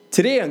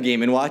Today on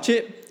Game & Watch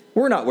It,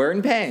 we're not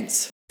wearing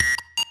pants.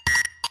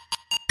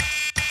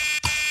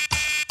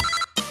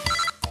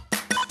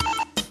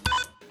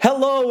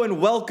 Hello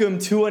and welcome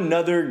to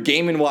another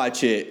Game &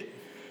 Watch It.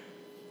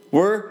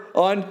 We're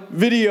on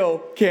video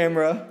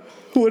camera.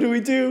 What do we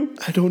do?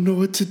 I don't know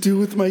what to do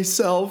with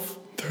myself.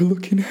 They're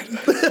looking at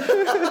us.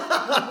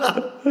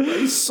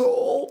 My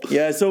soul.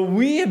 Yeah, so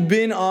we have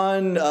been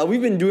on,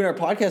 we've been doing our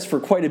podcast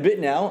for quite a bit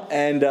now,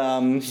 and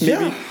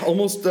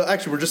Almost,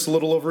 actually, we're just a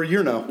little over a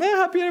year now.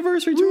 happy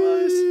anniversary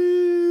to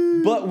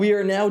us. But we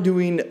are now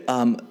doing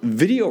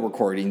video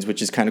recordings,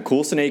 which is kind of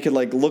cool. So now you could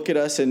look at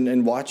us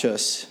and watch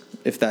us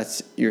if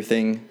that's your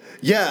thing.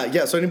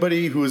 Yeah. So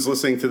anybody who is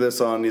listening to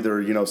this on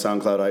either,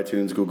 SoundCloud,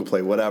 iTunes, Google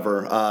Play,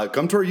 whatever,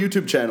 come to our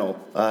YouTube channel,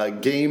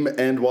 Game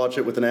and Watch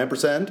It with an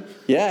ampersand.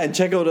 Yeah, and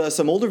check out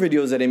some older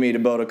videos that I made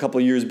about a couple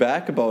of years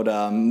back about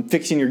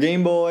fixing your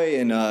Game Boy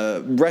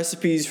and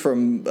recipes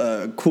from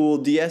a cool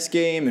DS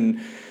game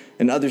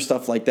and other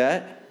stuff like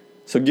that.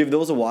 So give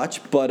those a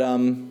watch.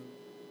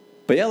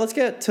 But yeah, let's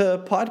get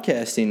to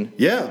podcasting.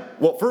 Yeah.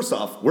 Well, first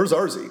off, where's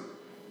Arzy?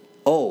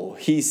 Oh,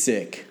 he's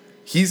sick.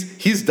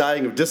 He's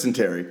dying of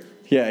dysentery.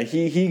 Yeah,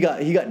 he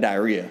got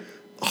diarrhea.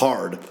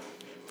 Hard.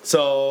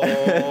 So,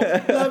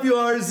 love you,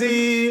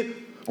 Arzy.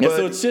 Yeah,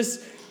 so it's just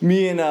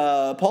me and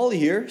Paulie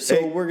here. So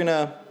Hey. we're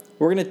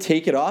gonna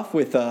take it off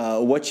with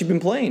what you've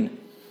been playing.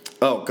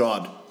 Oh,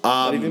 God.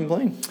 What have you been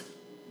playing?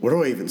 Where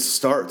do I even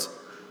start?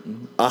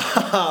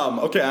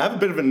 Okay, I have a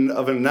bit of an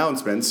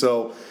announcement.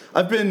 So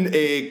I've been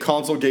a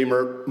console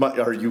gamer.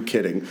 Are you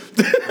kidding?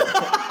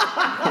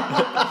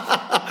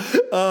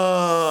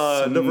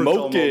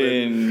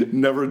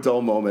 Never a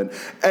dull moment.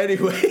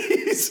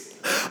 Anyways,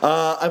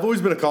 I've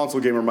always been a console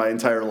gamer my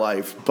entire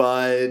life,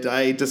 but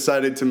I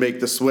decided to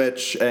make the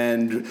switch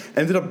and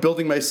ended up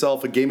building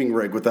myself a gaming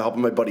rig with the help of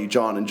my buddy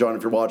John. And John,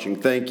 if you're watching,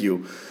 thank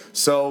you.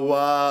 So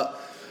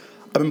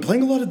I've been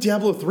playing a lot of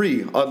Diablo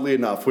 3, oddly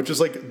enough, which is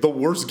the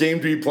worst game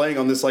to be playing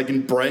on this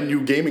brand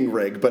new gaming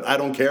rig, but I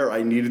don't care.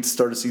 I needed to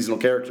start a seasonal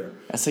character.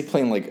 That's like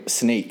playing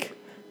Snake.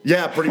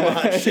 Yeah, pretty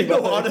much.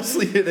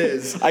 Honestly, it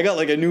is. I got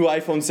a new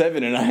iPhone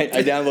 7 and I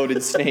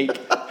downloaded Snake.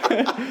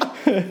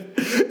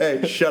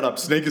 Hey, shut up.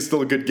 Snake is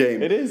still a good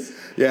game. It is.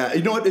 Yeah,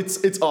 you know what?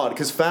 It's odd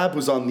because Fab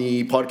was on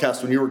the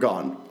podcast when you were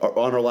gone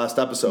on our last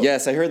episode.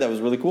 Yes, I heard that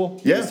was really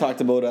cool. You Yeah. guys talked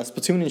about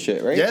Splatoon and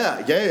shit, right? Yeah.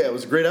 It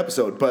was a great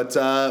episode. But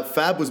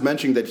Fab was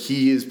mentioning that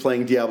he is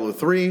playing Diablo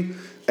 3,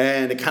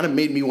 and it kind of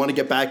made me want to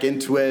get back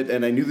into it.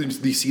 And I knew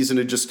the season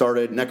had just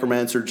started.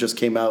 Necromancer just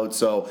came out,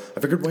 so I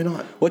figured, why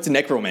not? What's a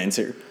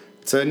Necromancer?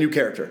 It's a new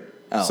character.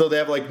 Oh. So they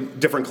have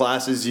different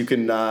classes you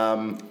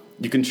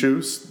can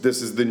choose. This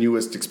is the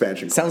newest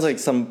expansion. Sounds like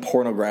some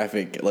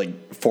pornographic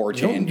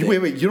 4chan thing.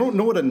 Wait, you don't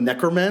know what a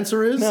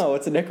necromancer is? No,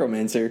 it's a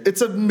Necromancer.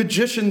 It's a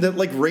magician that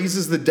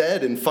raises the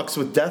dead and fucks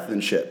with death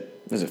and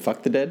shit. Does it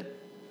fuck the dead?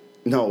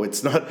 No,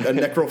 it's not a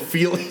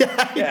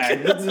necrophilia. Yeah,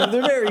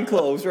 they're very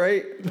close,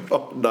 right?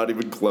 No, not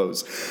even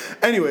close.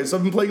 Anyways,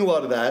 I've been playing a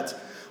lot of that.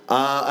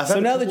 So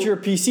now that you're a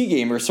PC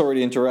gamer, sorry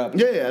to interrupt.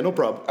 Yeah, no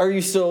problem. Are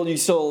you still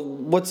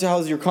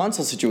how's your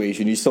console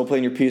situation? You still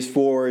playing your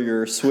PS4,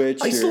 your Switch?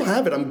 I still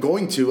have it. I'm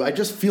going to. I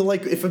just feel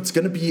like if it's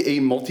going to be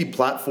a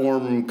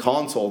multi-platform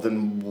console,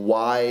 then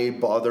why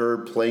bother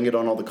playing it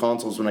on all the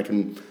consoles when I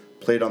can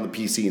play it on the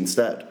PC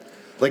instead?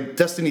 Like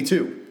Destiny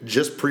 2,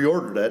 just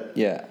pre-ordered it.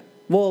 Yeah.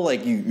 Well,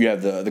 you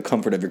have the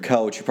comfort of your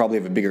couch. You probably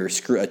have a bigger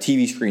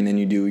TV screen than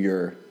you do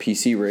your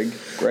PC rig,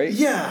 right?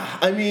 Yeah,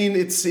 I mean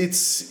it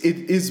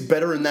is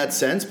better in that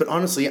sense, but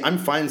honestly, I'm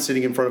fine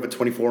sitting in front of a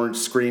 24-inch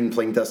screen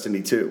playing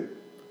Destiny 2.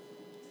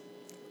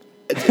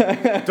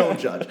 Don't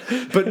judge,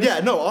 but yeah,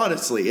 no,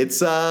 honestly,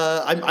 it's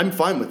I'm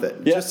fine with it.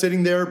 Yeah. Just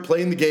sitting there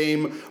playing the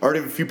game. I already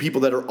have a few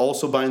people that are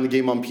also buying the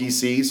game on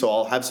PC, so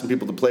I'll have some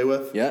people to play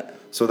with. Yeah.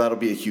 So that'll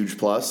be a huge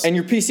plus. And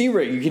your PC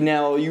rig, you can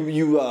now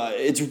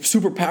it's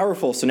super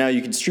powerful. So now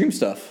you can stream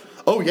stuff.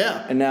 Oh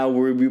yeah. And now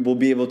we will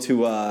be able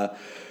to.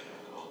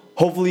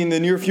 Hopefully, in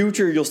the near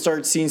future, you'll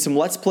start seeing some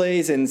Let's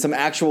Plays and some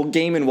actual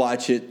Game and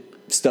Watch It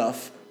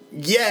stuff.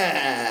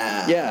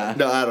 Yeah. Yeah.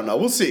 No, I don't know.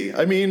 We'll see.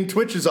 I mean,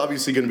 Twitch is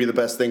obviously going to be the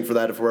best thing for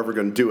that if we're ever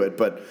going to do it.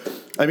 But,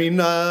 I mean,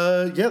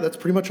 yeah, that's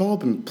pretty much all I've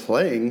been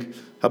playing.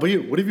 How about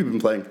you? What have you been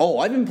playing? Oh,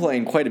 I've been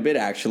playing quite a bit,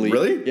 actually.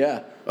 Really?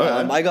 Yeah. All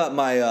right. I got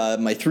my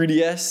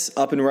 3DS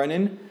up and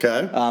running.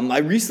 Okay. I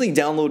recently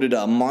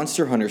downloaded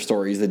Monster Hunter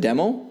Stories, the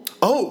demo.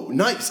 Oh,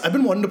 nice. I've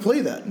been wanting to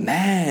play that.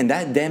 Man,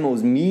 that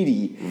demo's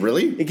meaty.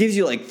 Really? It gives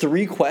you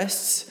 3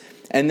 quests,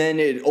 and then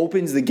it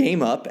opens the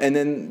game up, and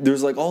then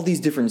there's all these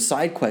different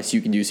side quests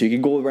you can do. So you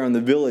can go around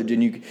the village,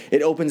 and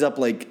it opens up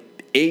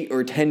 8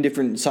 or 10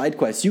 different side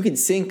quests. You can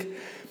sink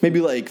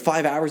maybe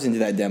 5 hours into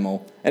that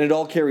demo, and it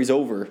all carries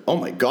over. Oh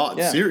my God,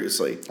 Yeah.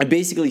 seriously? It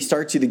basically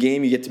starts you the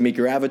game. You get to make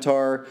your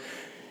avatar.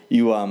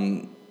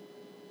 You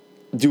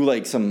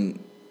do some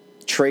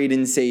trade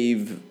and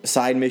save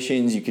side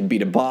missions. You can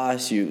beat a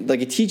boss.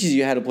 It teaches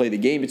you how to play the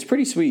game. It's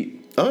pretty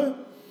sweet.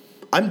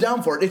 I'm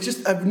down for it. It's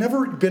just I've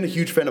never been a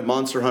huge fan of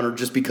Monster Hunter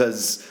just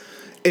because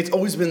it's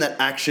always been that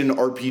action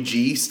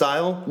RPG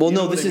style. Well, You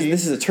know no, what this I is mean?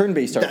 this is a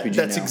turn-based RPG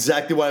That's now.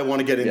 exactly why I want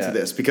to get into Yeah.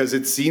 this, because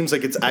it seems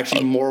like it's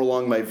actually more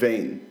along my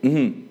vein.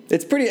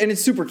 It's pretty, and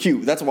it's super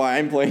cute. That's why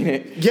I'm playing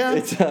it. Yeah.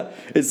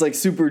 It's like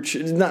super,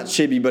 not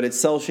chibi, but it's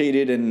cell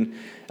shaded, and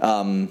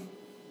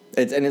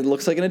it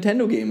looks like a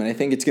Nintendo game, and I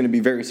think it's going to be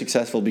very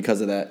successful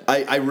because of that.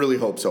 I really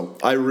hope so.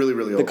 I really,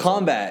 really hope The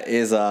combat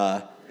is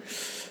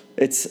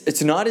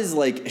it's not as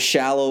like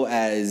shallow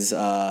as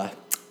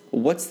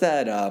what's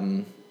that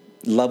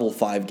level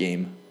 5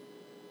 game?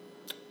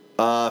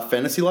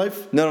 Fantasy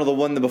Life? No, the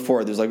one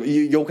before. There's like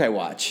Yokai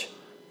Watch.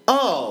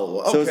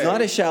 Oh, okay. So it's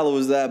not as shallow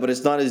as that, but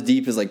it's not as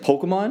deep as like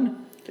Pokemon.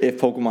 If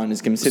Pokemon is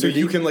So considered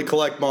you deep. can like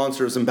collect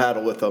monsters and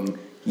battle with them.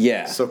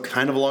 Yeah. So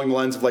kind of along the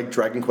lines of like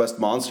Dragon Quest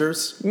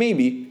Monsters.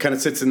 Maybe. Kind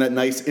of sits in that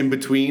nice in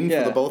between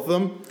Yeah. for the both of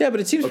them. Yeah, but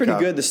it seems pretty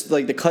Okay. good. This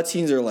like the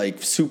cutscenes are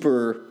like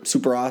super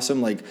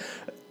awesome. Like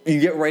you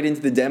get right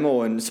into the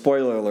demo, and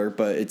spoiler alert,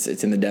 but it's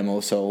in the demo,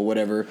 so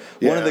whatever.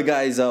 One of Yeah. the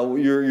guys,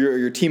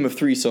 your team of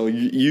 3, so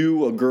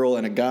you, a girl,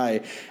 and a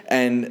guy,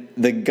 and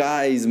the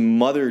guy's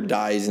mother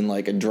dies in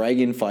like a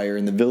dragon fire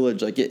in the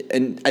village. Like it,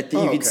 and I think you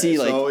Okay, could see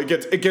like. so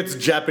it gets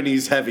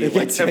Japanese heavy like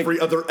gets, like-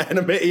 every other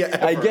anime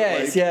ever. I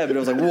guess, like- yeah, but I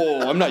was like, whoa,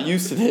 I'm not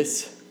used to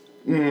this.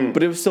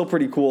 But it was still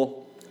pretty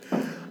cool.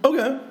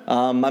 Okay.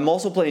 I'm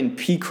also playing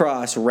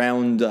P-Cross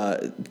round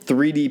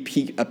 3D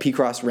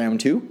P-Cross round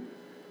 2.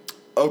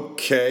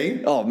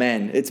 Okay. Oh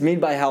man, it's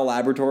made by HAL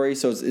Laboratory,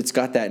 so it's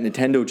got that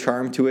Nintendo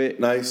charm to it.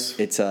 Nice.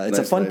 It's a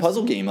Nice, fun nice.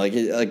 puzzle game. Like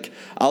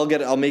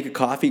I'll make a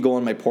coffee, go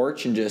on my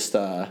porch, and just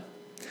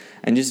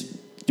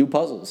do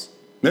puzzles.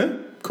 Yeah.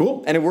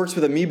 Cool. And it works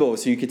with Amiibo,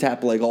 so you could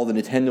tap like all the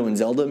Nintendo and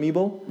Zelda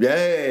Amiibo.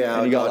 Yeah.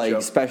 And you got gotcha.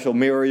 like special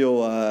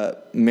Mario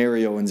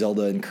and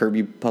Zelda and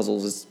Kirby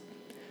puzzles.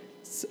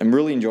 I'm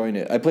really enjoying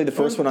it. I played the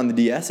first one on the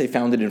DS. I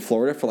found it in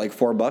Florida for like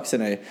 $4,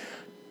 and I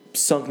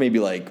sunk maybe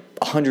like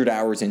 100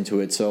 hours into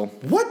it. So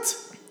What?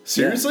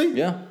 Seriously?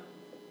 yeah.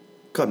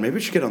 God, maybe I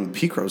should get on the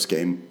Picross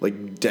game.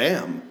 Like,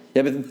 damn.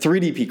 Yeah, but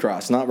 3D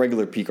P-Cross, not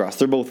regular P-Cross.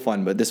 They're both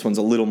fun, but this one's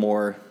a little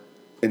more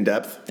In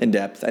depth? in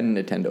depth and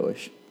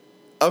Nintendo-ish.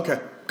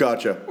 Okay,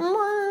 gotcha.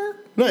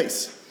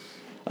 Nice.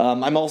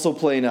 I'm also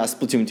playing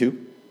Splatoon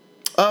 2.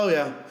 Oh,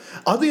 yeah.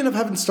 Oddly enough, I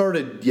haven't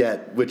started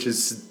yet, which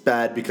is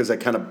bad because I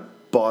kind of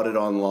bought it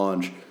on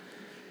launch.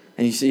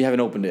 And you haven't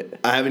opened it.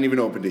 I haven't even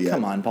opened it yet.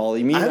 Come on,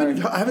 Paulie.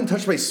 I haven't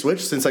touched my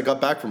Switch since I got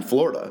back from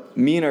Florida.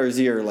 Me and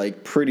RZ are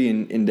like pretty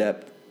in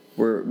depth.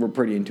 We're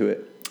pretty into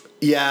it.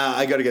 Yeah,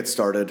 I got to get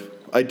started.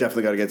 I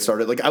definitely got to get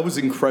started. Like, I was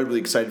incredibly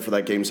excited for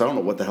that game, so I don't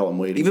know what the hell I'm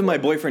waiting Even for. my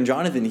boyfriend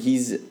Jonathan,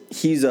 he's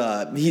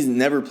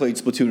never played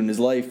Splatoon in his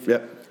life.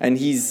 Yep. And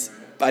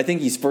I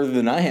think he's further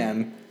than I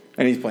am,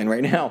 and he's playing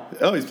right now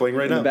Oh, he's playing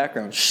right in now. the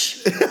background.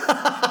 Shh.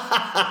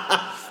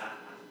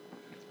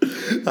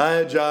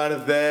 Hi,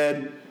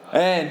 Jonathan.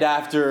 And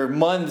after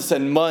months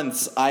and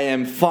months, I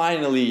am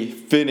finally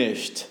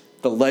finished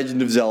The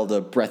Legend of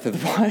Zelda: Breath of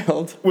the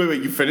Wild.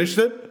 Wait, you finished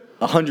it?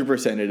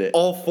 100% of it.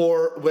 All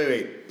four.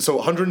 Wait. So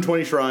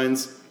 120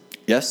 shrines,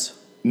 Yes.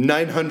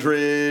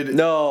 900.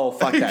 No,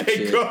 fuck that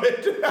Okay, shit.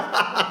 good.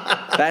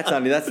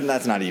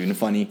 That's not even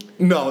funny.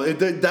 No,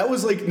 that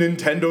was like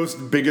Nintendo's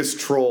biggest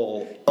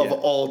troll of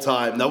all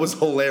time. That was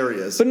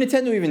hilarious. But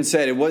Nintendo even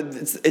said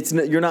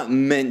you're not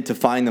meant to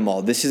find them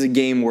all. This is a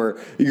game where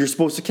you're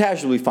supposed to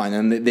casually find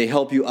them. They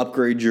help you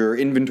upgrade your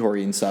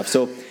inventory and stuff.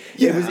 So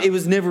it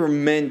was never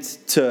meant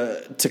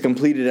to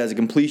complete it as a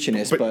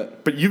completionist.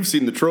 But you've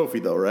seen the trophy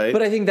though, right?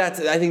 But I think that's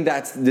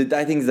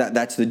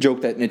the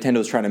joke that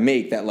Nintendo's trying to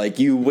make. That like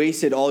you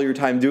wasted all your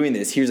time doing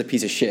this. Here's a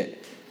piece of shit.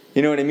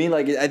 You know what I mean?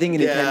 Like I think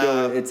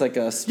Nintendo, it's like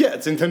it's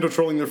Nintendo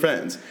trolling their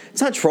fans.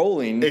 not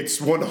trolling. It's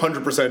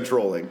 100%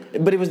 trolling.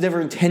 But it was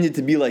never intended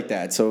to be like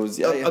that. So it was,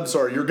 I'm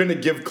sorry, you're gonna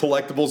give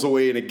collectibles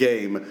away in a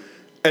game,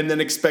 and then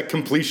expect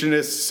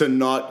completionists to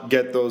not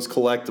get those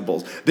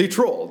collectibles. They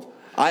trolled.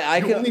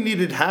 You only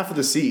needed half of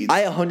the seeds.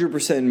 I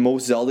 100%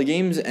 most Zelda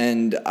games,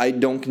 and I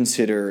don't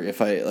consider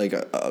if I like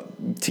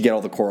to get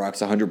all the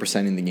Koroks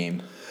 100% in the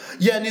game.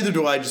 Yeah, neither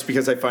do I, just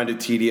because I find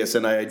it tedious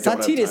and I It's don't not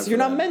have tedious. time for You're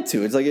not that. meant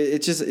to. It's like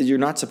it's just you're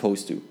not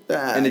supposed to.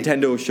 Ah, And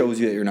Nintendo shows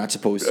you that you're not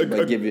supposed to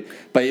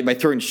by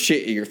throwing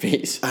shit at your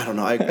face. I don't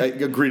know. I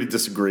agree to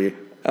disagree.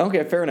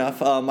 Okay, fair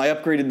enough. I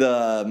upgraded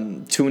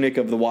the Tunic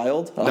of the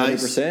Wild 100%.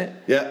 Nice.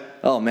 Yeah.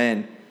 Oh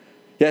man.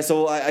 Yeah,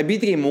 so I beat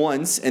the game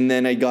once, and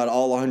then I got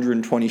all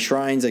 120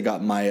 shrines. I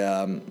got my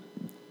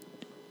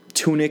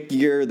tunic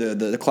gear,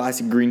 the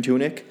classic green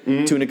tunic,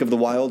 Tunic of the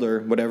Wild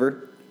or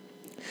whatever.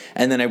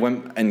 And then I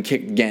went and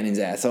kicked Ganon's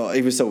ass. So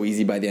it was so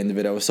easy by the end of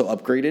it. I was so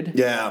upgraded.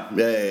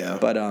 Yeah.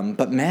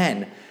 But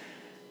man,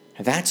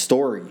 that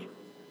story,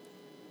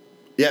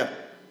 Yeah.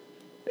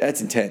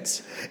 that's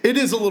intense. It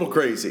is a little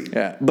crazy.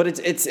 Yeah, but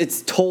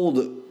it's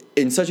told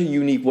in such a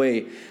unique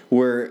way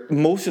where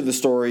most of the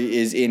story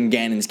is in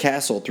Ganon's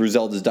castle through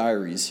Zelda's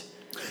diaries.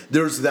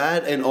 There's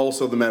that, and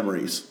also the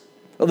memories.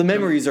 Well, the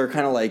memories are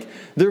kind of like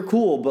they're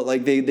cool, but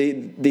like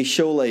they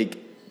show like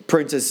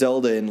Princess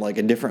Zelda in like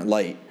a different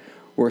light,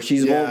 where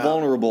she's Yeah.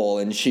 vulnerable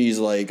and she's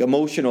like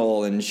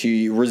emotional and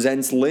she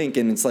resents Link,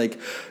 and it's like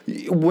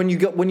when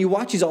you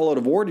watch these all out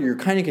of order, you're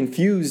kind of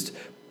confused.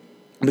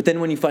 But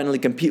then when you finally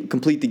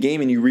complete the game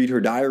and you read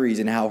her diaries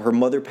and how her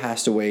mother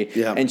passed away,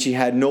 Yeah. and she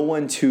had no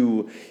one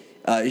to,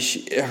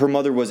 her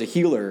mother was a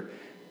healer,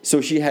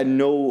 so she had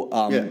no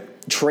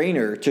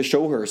trainer to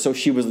show her, so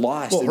she was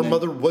lost. Well, her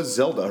mother was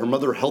Zelda. Her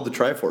mother held the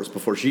Triforce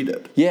before she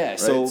did. Yeah, right?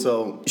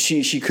 so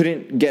she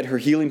couldn't get her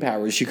healing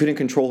powers. She couldn't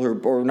control her,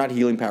 or not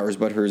healing powers,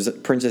 but her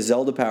Princess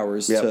Zelda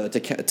powers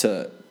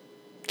to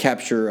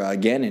capture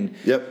Ganon.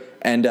 Yep.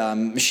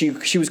 And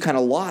she was kind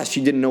of lost.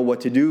 She didn't know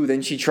what to do.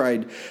 Then she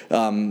tried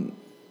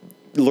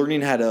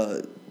learning how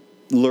to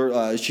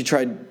learn. She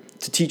tried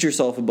to teach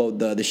herself about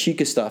the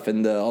Sheikah stuff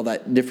and all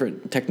that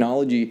different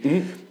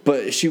technology.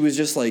 But she was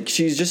just like,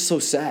 she's just so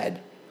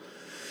sad.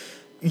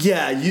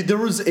 Yeah, there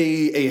was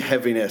a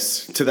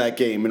heaviness to that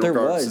game in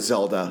regards to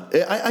Zelda.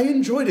 I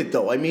enjoyed it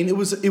though. I mean, it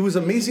was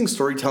amazing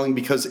storytelling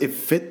because it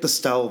fit the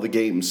style of the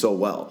game so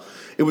well.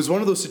 It was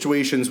one of those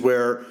situations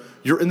where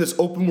you're in this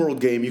open world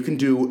game. You can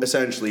do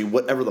essentially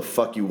whatever the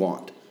fuck you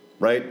want,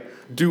 right?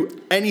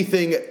 Do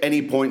anything at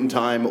any point in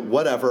time,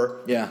 whatever.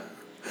 Yeah.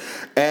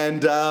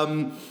 And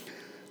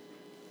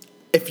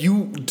if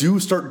you do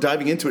start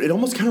diving into it, it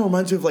almost kind of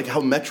reminds me of like how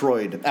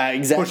Metroid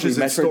exactly. pushes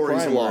its Metroid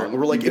stories Prime, along.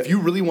 Where like if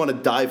you really want to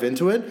dive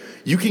into it,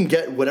 you can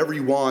get whatever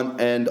you want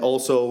and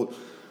also,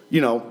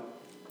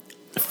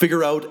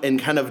 figure out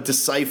and kind of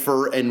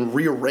decipher and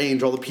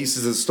rearrange all the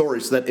pieces of the story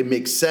so that it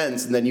makes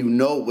sense and then you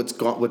know what's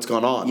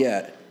gone on.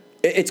 Yeah.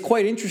 It's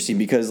quite interesting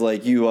because,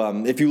 like, you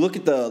if you look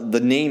at the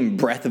name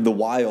Breath of the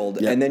Wild,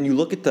 and then you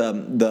look at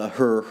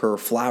her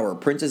flower,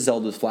 Princess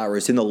Zelda's flower,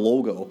 it's in the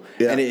logo,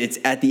 and it's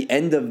at the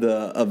end of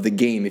the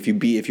game. If you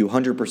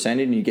 100%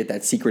 it and you get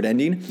that secret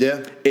ending,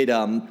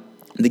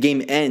 the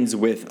game ends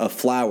with a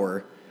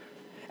flower,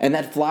 and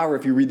that flower,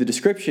 if you read the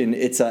description,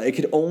 it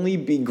could only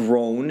be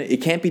grown.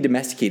 It can't be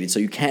domesticated, so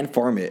you can't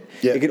farm it.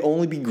 Yeah. It could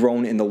only be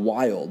grown in the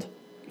wild.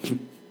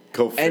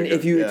 Go figure. And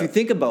if you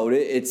think about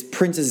it, it's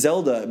Princess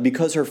Zelda,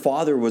 because her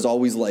father was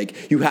always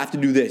like, you have to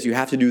do this, you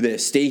have to do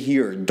this, stay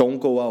here, don't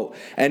go out.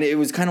 And it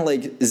was kind of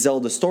like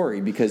Zelda's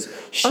story because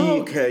she...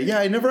 Oh, okay, yeah,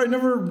 I never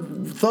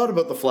thought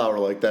about the flower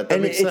like that.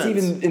 That makes sense. And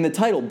it's even in the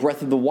title,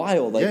 Breath of the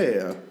Wild.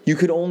 Like, you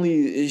could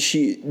only...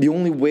 The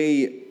only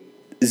way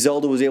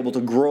Zelda was able to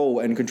grow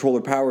and control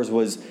her powers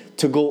was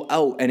to go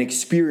out and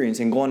experience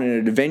and go on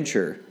an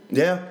adventure.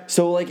 Yeah.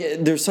 So, like,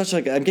 there's such,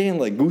 like... I'm getting,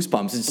 like,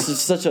 goosebumps. It's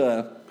just such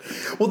a...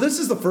 Well, this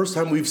is the first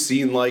time we've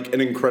seen like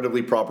an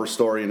incredibly proper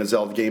story in a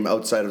Zelda game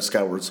outside of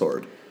Skyward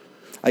Sword.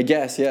 I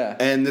guess, yeah.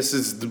 And this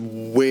is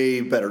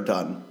way better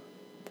done.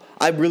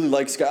 I really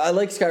like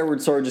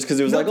Skyward Sword just because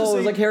it was it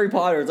was like Harry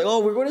Potter. It's like, oh,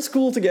 we're going to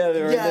school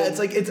together. Yeah,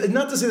 it's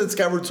not to say that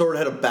Skyward Sword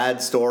had a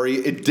bad story.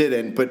 It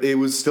didn't, but it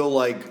was still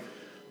like.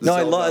 No,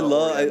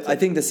 I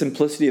think the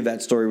simplicity of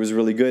that story was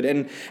really good.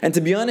 And to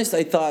be honest,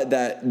 I thought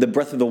that the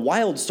Breath of the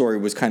Wild story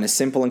was kind of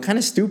simple and kind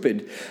of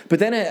stupid. But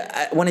then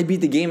when I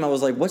beat the game, I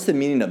was like, what's the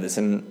meaning of this?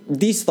 And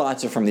these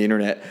thoughts are from the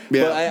internet.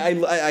 Yeah.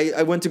 But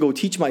I went to go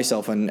teach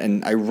myself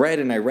and I read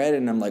and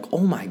I'm like, oh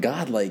my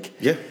God, like,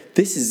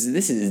 this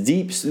is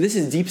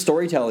deep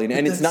storytelling.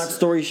 And it's not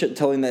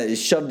storytelling that is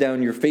shoved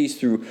down your face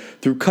through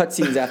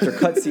cutscenes after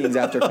cutscenes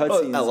after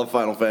cutscenes. I love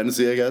Final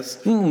Fantasy, I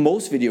guess.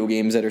 Most video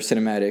games that are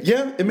cinematic.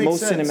 Yeah, it makes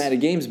sense.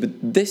 Cinematic games, but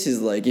this is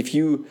like if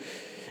you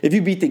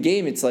beat the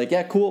game, it's like,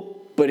 yeah,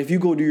 cool. But if you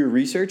go do your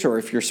research, or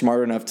if you're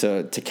smart enough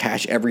to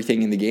catch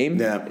everything in the game,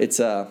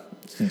 it's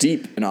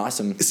deep and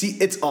awesome. See,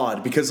 it's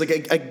odd because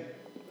like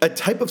a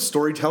type of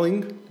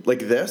storytelling like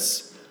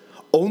this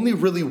only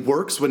really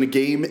works when a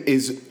game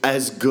is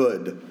as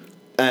good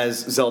as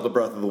Zelda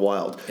Breath of the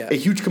Wild. Yeah. A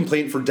huge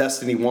complaint for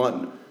Destiny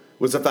 1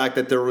 was the fact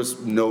that there was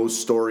no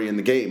story in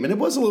the game, and it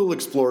was a little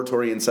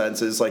exploratory in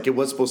senses, like it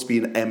was supposed to be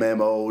an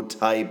MMO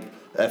type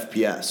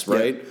FPS,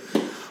 right?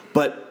 Yeah.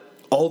 But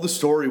all the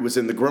story was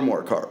in the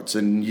Grimoire cards,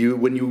 and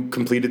when you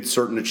completed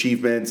certain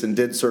achievements and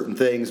did certain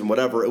things and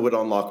whatever, it would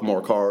unlock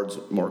more cards,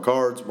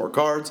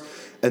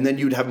 and then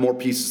you'd have more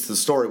pieces to the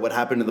story, what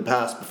happened in the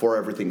past before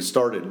everything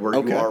started, where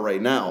you are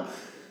right now.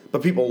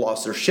 But people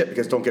lost their shit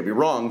because, don't get me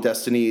wrong,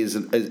 Destiny is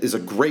a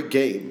great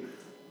game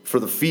for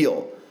the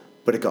feel,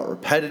 but it got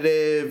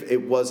repetitive.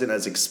 It wasn't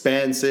as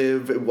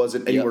expansive. It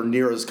wasn't anywhere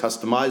near as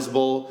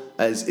customizable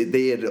as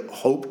they had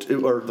hoped,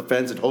 or the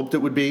fans had hoped it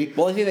would be.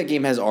 Well, I think that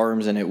game has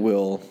arms, and it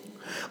will.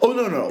 Oh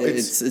no!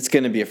 It's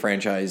going to be a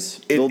franchise.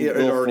 It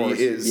already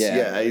is.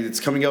 Yeah, it's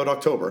coming out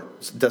October.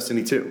 It's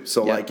Destiny 2.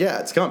 So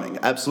it's coming.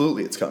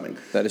 Absolutely, it's coming.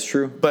 That is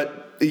true.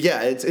 But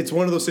yeah, it's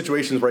one of those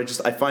situations where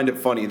I find it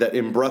funny that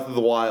in Breath of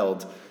the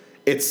Wild,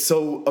 it's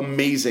so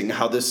amazing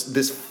how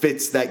this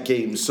fits that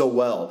game so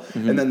well.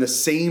 Mm-hmm. And then the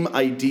same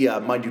idea,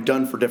 mind you,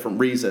 done for different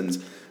reasons,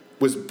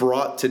 was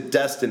brought to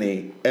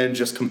Destiny and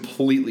just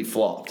completely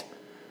flopped.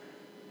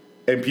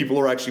 And people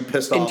are actually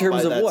pissed off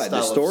by that style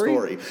of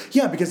story.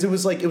 Yeah, because it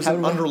was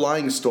an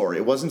underlying story.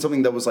 It wasn't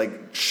something that was like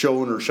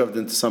shown or shoved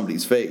into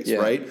somebody's face,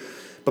 right?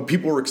 But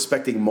people were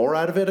expecting more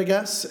out of it, I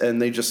guess, and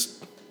they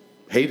just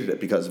hated it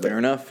because of it. Fair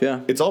enough,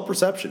 yeah. It's all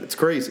perception. It's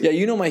crazy. Yeah,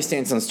 you know my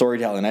stance on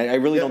storytelling. I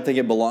really don't think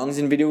it belongs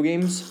in video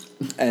games.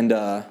 And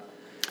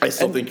I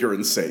still think you're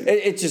insane.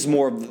 it's just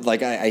more of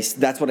like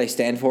that's what I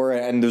stand for.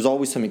 And there's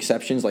always some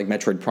exceptions like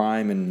Metroid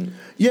Prime and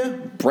Yeah.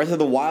 Breath of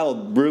the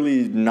Wild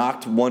really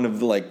knocked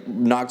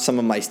some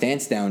of my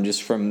stance down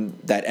just from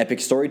that epic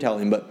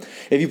storytelling. But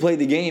if you play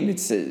the game,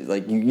 it's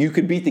like you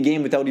could beat the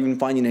game without even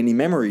finding any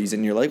memories,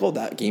 and you're like, oh,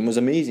 that game was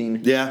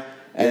amazing. Yeah.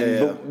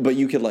 And but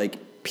you could like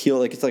peel,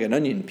 like it's like an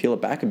onion, peel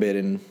it back a bit,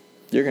 and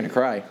you're gonna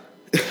cry.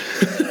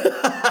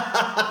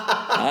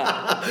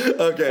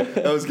 Okay,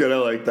 that was good. I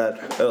like that.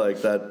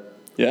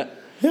 Yeah.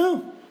 Yeah.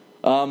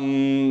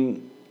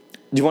 Do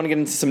you want to get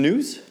into some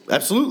news?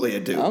 Absolutely, I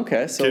do.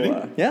 Okay, so Kidding?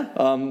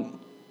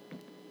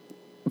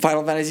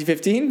 Final Fantasy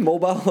 15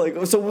 mobile,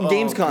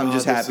 Gamescom God,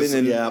 just happened,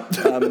 and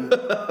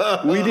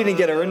we didn't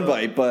get our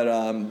invite, but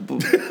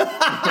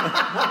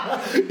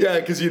yeah,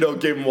 because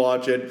Game &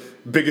 Watch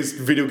It, biggest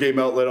video game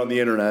outlet on the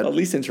internet. at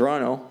least in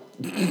Toronto,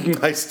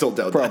 I still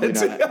doubt probably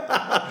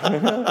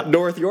that. not.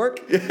 North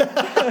York,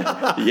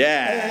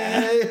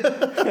 yeah.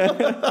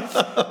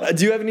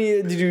 Do you have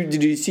any?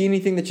 Did you see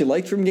anything that you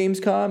liked from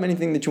Gamescom?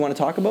 Anything that you want to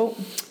talk about?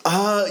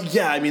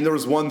 Yeah, I mean, there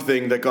was one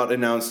thing that got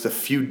announced a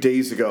few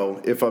days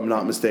ago, if I'm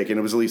not mistaken.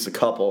 It was at least a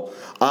couple.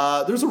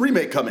 There's a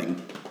remake coming.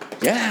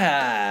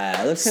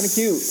 Yeah, it looks kind of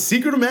cute.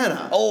 Secret of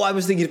Mana. Oh, I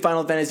was thinking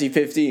Final Fantasy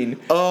 15.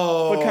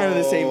 Oh, but kind of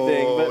the same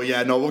thing. But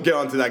yeah, no, we'll get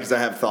onto that because I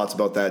have thoughts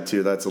about that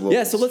too. That's a little.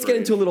 Yeah, so let's get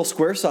into a little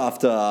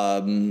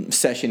SquareSoft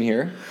session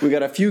here. We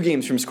got a few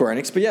games from Square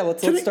Enix, but yeah,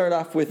 let's start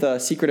off with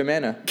Secret of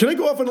Mana. Can I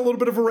go off on a little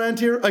bit of a rant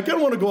here? I kind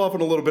of want to go off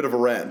on a little bit of a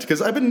rant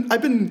because I've been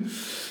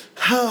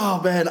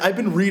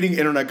reading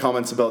internet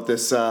comments about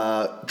this.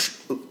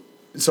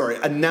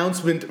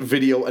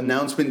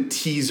 Announcement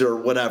teaser,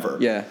 whatever.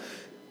 Yeah.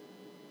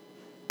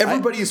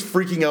 Everybody is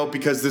freaking out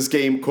because this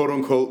game, quote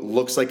unquote,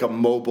 looks like a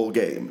mobile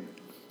game,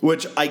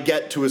 which I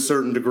get to a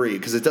certain degree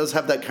because it does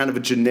have that kind of a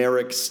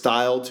generic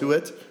style to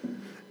it.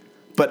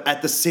 But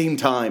at the same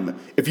time,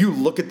 if you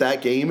look at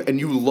that game and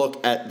you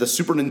look at the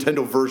Super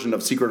Nintendo version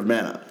of Secret of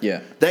Mana,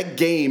 that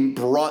game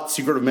brought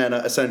Secret of Mana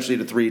essentially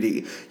to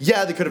 3D.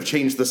 Yeah, they could have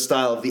changed the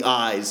style of the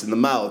eyes and the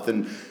mouth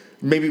and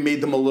maybe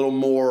made them a little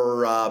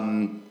more,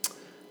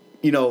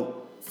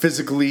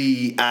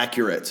 physically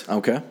accurate.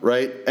 Okay.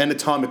 Right?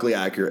 Anatomically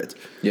accurate.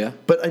 Yeah.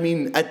 But I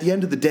mean, at the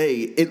end of the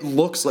day, it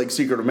looks like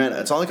Secret of Mana.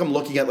 It's not like I'm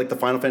looking at like the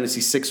Final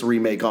Fantasy VI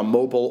remake on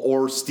mobile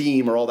or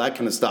Steam or all that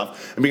kind of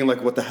stuff and being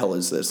like, what the hell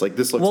is this? Like,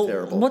 this looks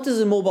terrible. What does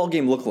a mobile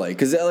game look like?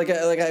 Because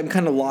I'm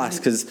kind of lost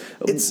because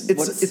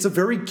it's a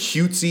very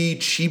cutesy,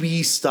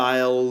 chibi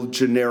style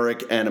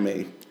generic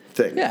anime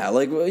thing. Yeah,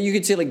 like you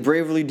could say like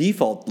Bravely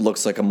Default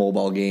looks like a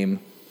mobile game.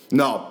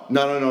 No.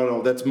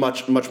 That's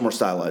much more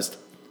stylized.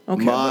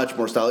 Okay. Much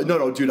more stylized.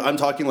 No, dude, I'm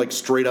talking like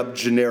straight up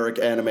generic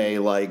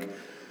anime, like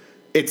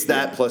it's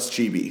that plus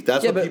chibi.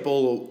 That's what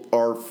people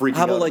are freaking out about.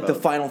 How about like the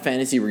Final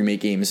Fantasy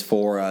remake games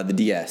for the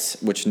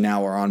DS, which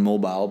now are on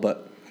mobile,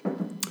 but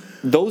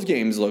those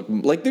games look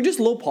like they're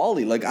just low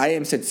poly. Like I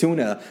Am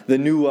Setsuna, the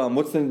new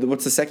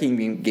what's the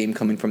second game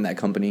coming from that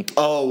company?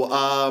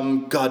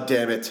 Oh, god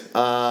damn it.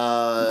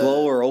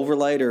 Glow or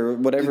Overlight or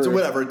whatever.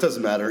 Whatever, it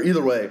doesn't matter.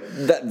 Either way.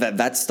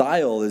 That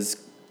style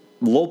is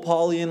low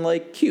poly and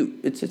like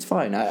cute. It's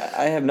fine.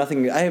 I have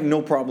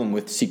no problem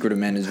with Secret of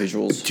Mana's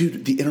visuals.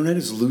 Dude, the internet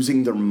is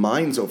losing their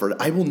minds over it.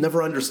 I will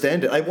never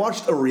understand it. I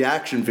watched a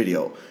reaction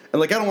video, and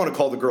like I don't want to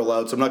call the girl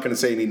out, so I'm not going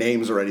to say any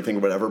names or anything or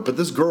whatever, but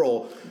this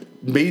girl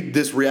made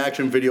this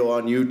reaction video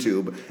on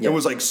YouTube and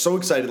was like so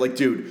excited, like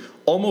dude,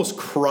 almost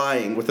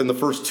crying within the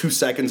first 2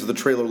 seconds of the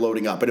trailer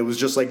loading up, and it was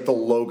just like the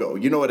logo.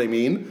 You know what I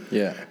mean?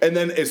 Yeah. And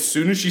then as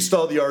soon as she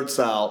saw the art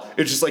style,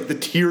 it's just like the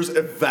tears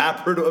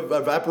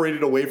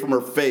evaporated away from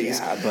her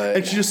face. Yeah, but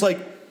and she just like,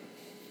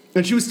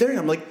 and she was staring.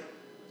 I'm like,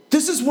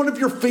 this is one of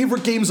your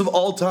favorite games of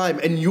all time,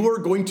 and you are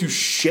going to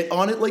shit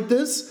on it like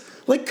this?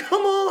 Like,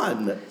 come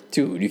on,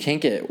 dude, you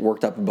can't get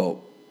worked up about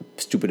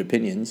stupid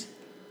opinions.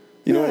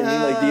 You know what I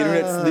mean? Like the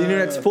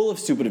internet's full of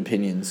stupid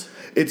opinions.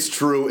 It's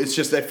true. It's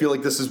just I feel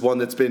like this is one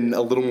that's been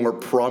a little more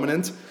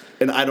prominent,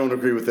 and I don't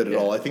agree with it at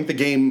all. I think the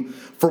game,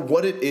 for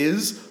what it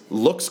is,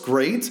 looks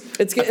great.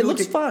 It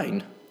looks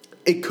fine.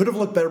 It could have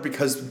looked better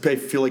because I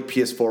feel like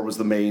PS4 was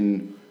the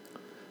main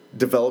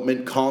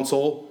development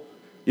console.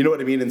 You know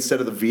what I mean?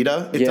 Instead of the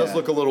Vita, it does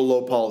look a little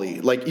low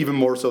poly, like even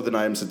more so than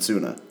I Am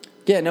Setsuna.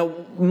 Yeah,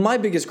 no, my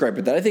biggest gripe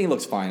with that, I think it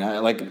looks fine.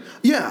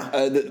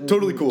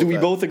 Totally cool. Do we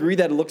both agree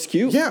that it looks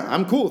cute? Yeah,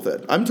 I'm cool with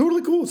it. I'm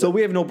totally cool with it. So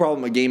we have no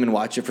problem with Game &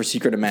 Watch It for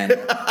Secret of Mana.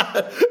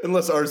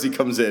 Unless RZ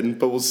comes in,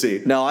 but we'll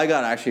see. No, I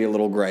got actually a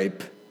little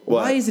gripe.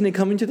 What? Why isn't it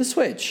coming to the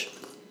Switch?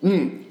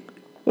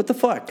 What the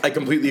fuck? I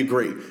completely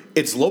agree.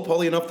 It's low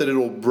poly enough that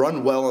it'll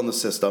run well on the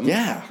system.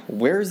 Yeah.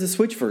 Where is the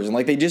Switch version?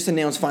 Like, they just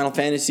announced Final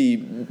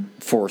Fantasy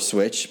for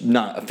Switch.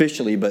 Not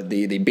officially, but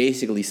they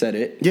basically said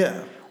it.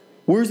 Yeah.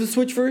 Where's the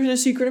Switch version of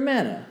Secret of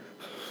Mana?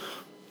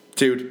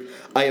 Dude,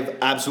 I have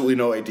absolutely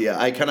no idea.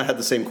 I kind of had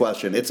the same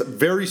question. It's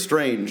very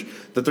strange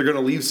that they're going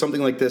to leave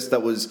something like this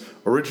that was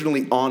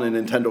originally on a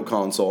Nintendo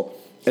console,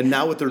 and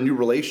now with their new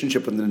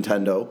relationship with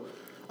Nintendo,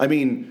 I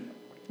mean,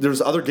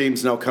 there's other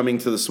games now coming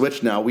to the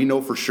Switch now. We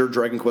know for sure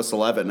Dragon Quest XI.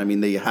 I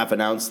mean, they have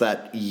announced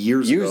that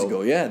years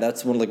ago. Yeah,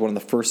 that's one of the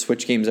first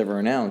Switch games ever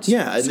announced.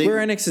 Yeah, and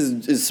Square Enix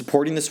is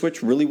supporting the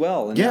Switch really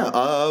well. And yeah,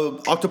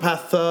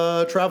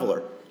 Octopath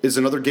Traveler is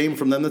another game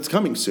from them that's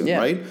coming soon,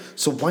 right?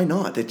 So why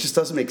not? It just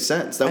doesn't make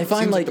sense. That I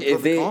find seems like the if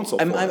perfect they, console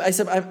for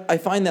it. I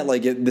find that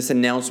like this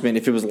announcement,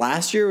 if it was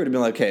last year, it would have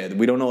been like, okay,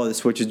 we don't know what the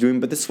Switch is doing,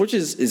 but the Switch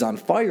is on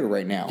fire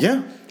right now.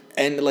 Yeah.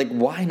 And like,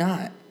 why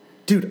not?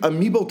 Dude,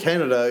 Amiibo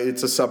Canada,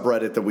 it's a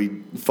subreddit that we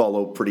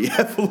follow pretty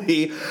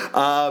heavily.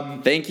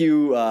 Thank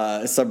you,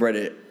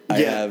 subreddit. I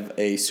have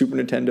a Super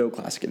Nintendo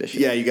Classic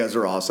Edition. Yeah, you guys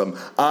are awesome.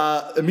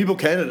 Amiibo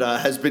Canada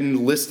has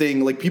been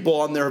listing, like, people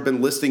on there have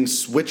been listing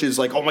Switches,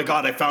 like, oh my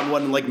god, I found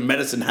one in, like,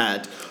 Medicine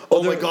Hat.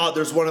 Oh my god,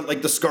 there's one at,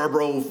 like, the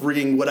Scarborough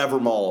freaking whatever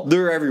mall.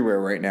 They're everywhere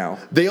right now.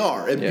 They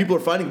are, and people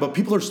are finding, but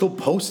people are still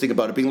posting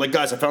about it, being like,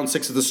 guys, I found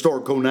 6 at the store,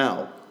 go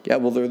now. Yeah,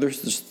 well, they're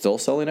still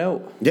selling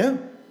out. Yeah.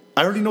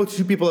 I already know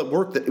 2 people at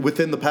work that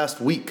within the past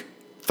week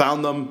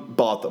found them,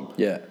 bought them.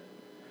 Yeah.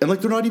 And,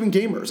 like, they're not even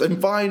gamers.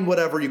 And fine,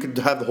 whatever, you could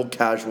have the whole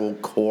casual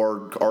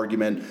core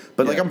argument.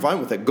 But, like, I'm fine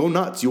with it. Go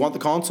nuts. You want the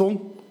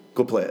console?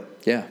 Go play it.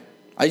 Yeah.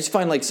 I just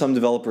find, like, some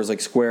developers, like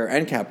Square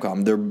and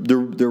Capcom,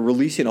 they're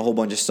releasing a whole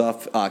bunch of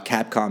stuff.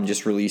 Capcom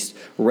just released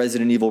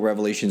Resident Evil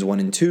Revelations 1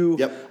 and 2.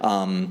 Yep.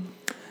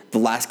 The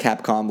last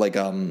Capcom, like,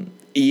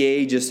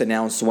 EA just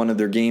announced one of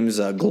their games,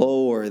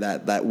 Glow, or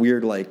that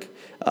weird, like,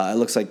 it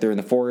looks like they're in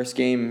the forest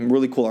game.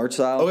 Really cool art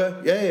style.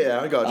 Okay, yeah,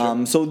 I got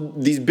you. So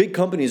these big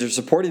companies are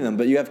supporting them,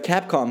 but you have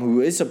Capcom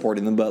who is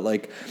supporting them. But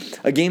like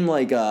a game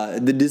like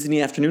the Disney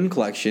Afternoon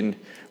Collection,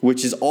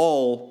 which is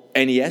all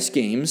NES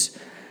games,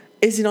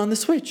 isn't on the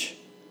Switch.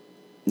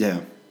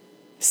 Yeah.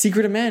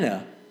 Secret of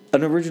Mana,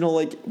 an original,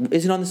 like,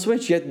 isn't on the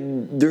Switch yet.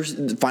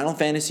 There's Final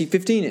Fantasy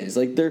 15 is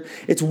like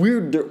it's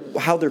weird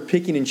how they're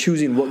picking and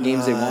choosing what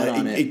games they want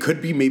on it. It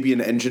could be maybe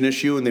an engine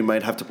issue, and they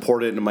might have to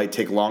port it, and it might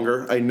take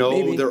longer. I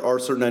know there are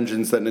certain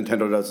engines that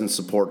Nintendo doesn't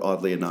support,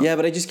 oddly enough. Yeah,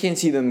 but I just can't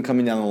see them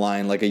coming down the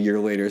line like a year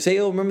later. Say,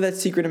 oh, remember that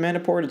Secret of Mana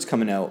port? It's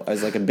coming out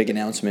as like a big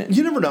announcement.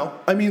 You never know.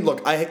 I mean,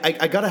 look,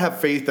 I gotta have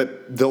faith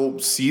that they'll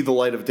see the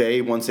light of day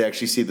once they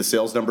actually see the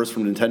sales numbers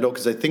from Nintendo,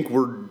 because I think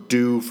we're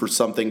due for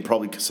something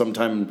probably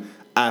sometime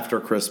after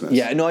Christmas.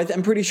 Yeah, no,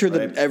 I'm pretty sure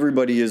that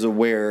everybody is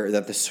aware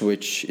that the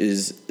Switch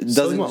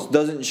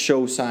doesn't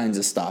show signs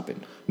of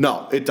stopping.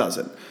 No, it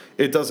doesn't.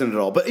 It doesn't at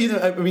all. But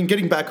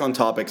getting back on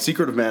topic,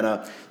 Secret of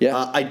Mana,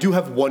 I do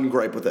have one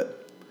gripe with it.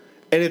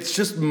 And it's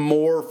just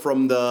more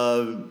from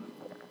the...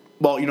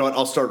 Well, you know what?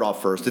 I'll start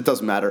off first. It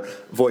doesn't matter.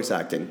 Voice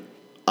acting.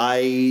 I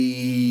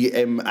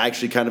am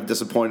actually kind of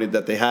disappointed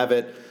that they have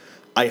it.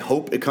 I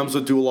hope it comes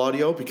with dual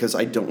audio, because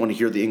I don't want to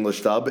hear the English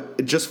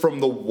dub. Just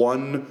from the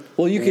one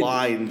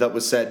line that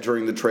was said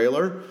during the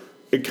trailer,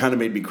 it kind of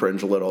made me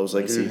cringe a little. I was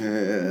like,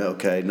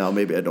 okay, no,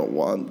 maybe I don't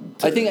want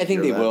to I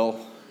think they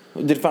will.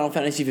 Did Final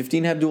Fantasy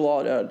 15 have dual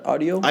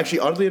audio? Actually,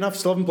 oddly enough,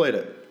 still haven't played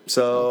it.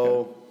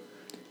 So...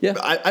 Yeah,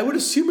 I would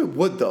assume it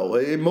would,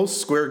 though.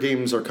 Most Square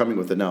games are coming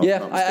with it now.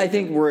 Yeah, I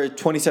think we're at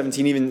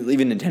 2017. Even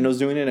Nintendo's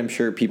doing it. I'm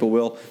sure people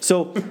will.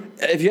 So,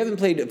 if you haven't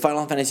played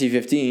Final Fantasy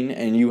 15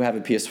 and you have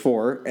a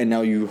PS4, and now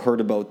you heard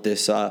about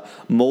this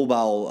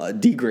mobile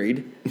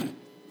degrade,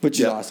 which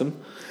is awesome.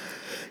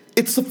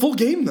 It's the full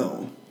game,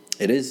 though.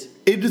 It is.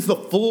 It is the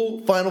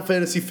full Final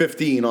Fantasy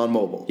 15 on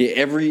mobile. Yeah,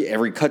 every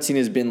cutscene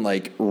has been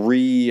like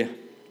redone,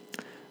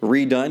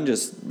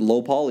 just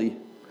low poly.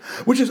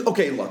 Which is,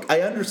 okay, look,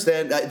 I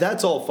understand.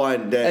 That's all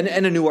fine. And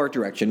a new art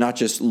direction, not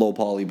just low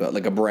poly, but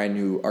like a brand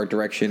new art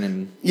direction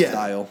and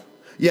style.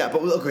 Yeah,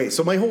 but okay,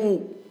 so my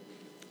whole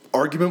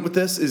argument with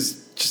this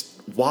is just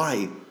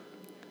why?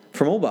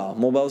 For mobile.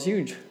 Mobile's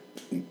huge.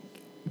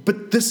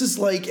 But this is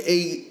like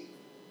a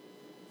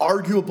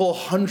arguable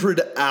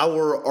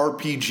 100-hour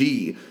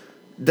RPG.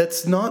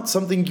 That's not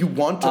something you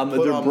want to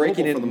put on mobile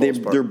for the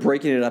most part. They're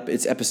breaking it up.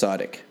 It's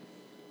episodic.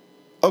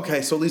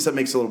 Okay, so at least that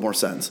makes a little more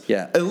sense.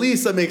 Yeah, at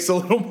least that makes a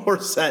little more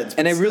sense.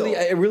 And I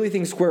really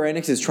think Square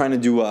Enix is trying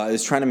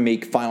to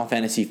make Final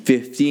Fantasy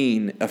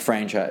 15 a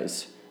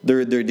franchise.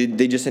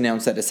 They just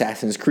announced that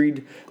Assassin's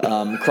Creed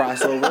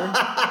crossover.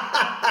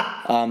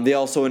 They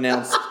also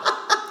announced.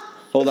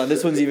 Hold on,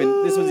 this one's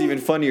even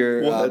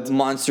funnier.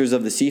 Monsters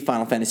of the Sea,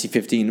 Final Fantasy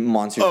 15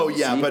 Monsters. Oh of the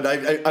yeah, Sea.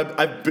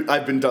 but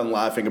I've been done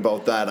laughing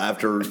about that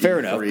after. Fair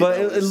enough, but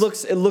it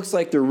looks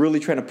like they're really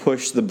trying to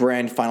push the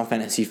brand Final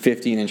Fantasy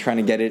 15 and trying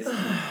to get it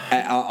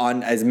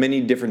on as many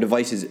different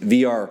devices: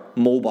 VR,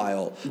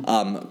 mobile,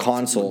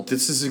 console.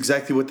 This is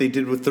exactly what they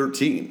did with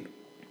 13.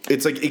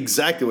 It's like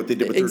exactly what they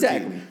did with 13.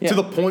 Exactly, yeah. To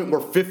the point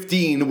where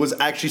 15 was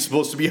actually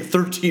supposed to be a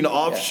 13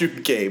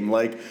 offshoot game.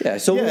 Like,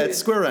 it's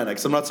Square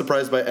Enix. I'm not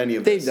surprised by any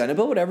of this. They've done it,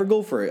 but whatever,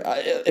 go for it.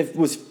 If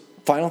was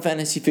Final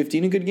Fantasy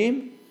 15 a good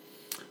game?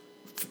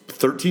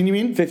 13, you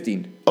mean?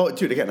 15. Oh,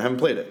 dude, again, I haven't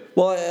played it.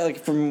 Well,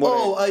 from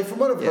what I've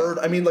heard,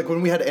 I mean, like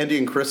when we had Andy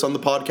and Chris on the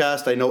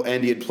podcast, I know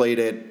Andy had played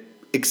it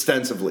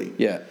extensively.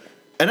 Yeah.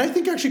 And I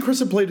think actually Chris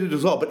had played it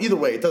as well. But either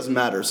way, it doesn't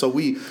matter. So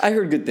I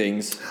heard good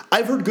things.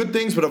 I've heard good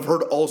things, but I've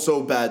heard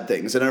also bad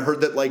things. And I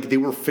heard that like they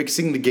were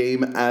fixing the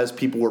game as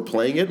people were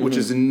playing it, which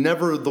is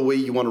never the way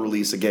you want to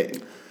release a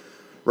game.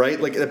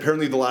 Right? Like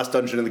apparently the last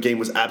dungeon in the game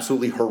was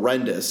absolutely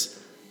horrendous.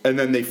 And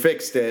then they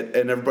fixed it,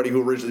 and everybody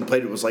who originally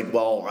played it was like,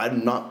 well,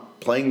 I'm not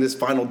playing this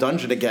final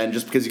dungeon again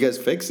just because you guys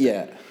fixed it.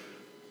 Yeah.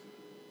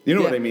 You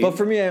know what I mean? But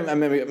for me,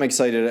 I'm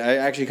excited. I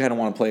actually kind of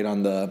want to play it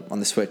on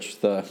the Switch,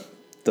 the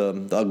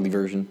ugly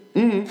version.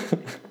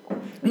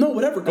 Mm-hmm. No,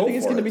 whatever. Go for it. I think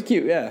it's going to be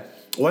cute, yeah.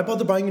 Why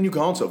bother buying a new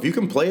console? If you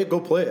can play it,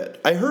 go play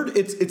it. I heard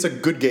it's a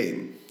good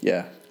game.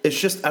 Yeah. It's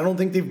just, I don't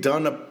think they've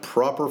done a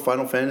proper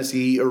Final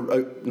Fantasy,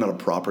 or not a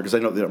proper, because I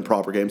know they've done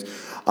proper games,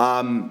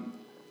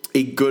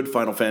 a good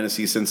Final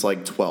Fantasy since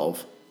like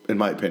 12, in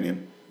my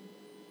opinion.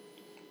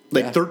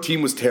 Like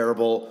 13 was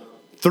terrible.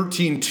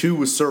 13.2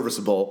 was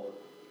serviceable,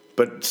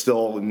 but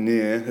still,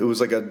 it was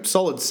like a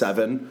solid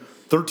 7.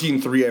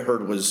 13.3 I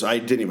heard I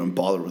didn't even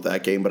bother with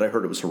that game, but I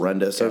heard it was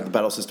horrendous. Yeah. The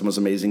battle system was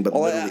amazing, but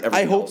literally everything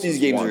I hope these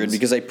games are good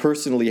because I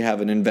personally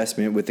have an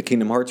investment with the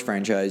Kingdom Hearts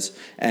franchise,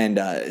 and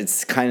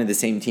it's kind of the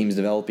same teams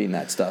developing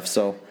that stuff.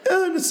 So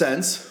in a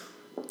sense.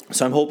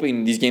 So I'm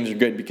hoping these games are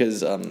good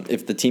because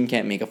if the team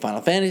can't make a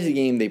Final Fantasy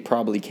game, they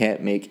probably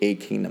can't make a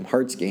Kingdom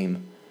Hearts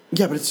game.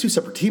 Yeah, but it's 2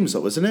 separate teams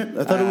though, isn't it?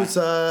 I thought it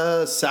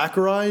was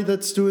Sakurai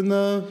that's doing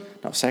the...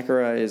 No,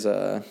 Sakurai is...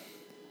 I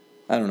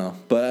don't know,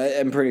 but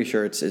I'm pretty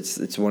sure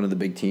it's one of the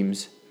big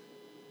teams.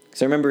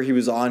 Because I remember he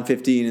was on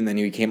 15, and then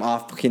he came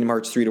off Kingdom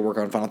Hearts 3 to work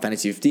on Final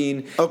Fantasy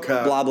 15.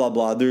 Okay. Blah, blah,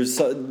 blah.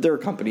 They're a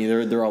company.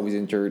 They're always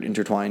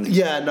intertwined.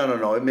 Yeah,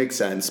 no. It makes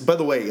sense. By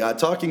the way,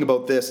 talking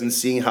about this and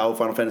seeing how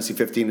Final Fantasy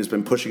 15 has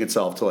been pushing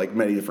itself to like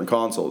many different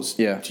consoles,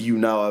 do you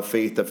now have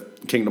faith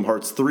that Kingdom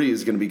Hearts 3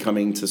 is going to be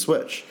coming to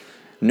Switch?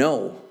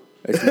 No.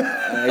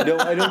 I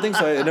don't think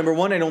so. Number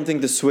one, I don't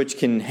think the Switch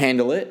can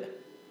handle it.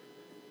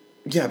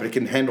 Yeah, but it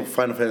can handle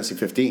Final Fantasy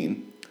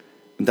 15.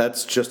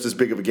 That's just as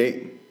big of a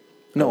game.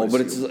 No, but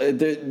it's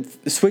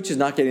the Switch is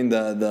not getting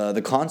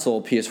the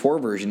console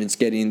PS4 version. It's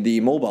getting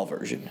the mobile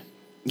version.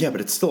 Yeah,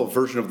 but it's still a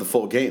version of the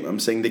full game. I'm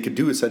saying they could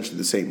do essentially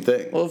the same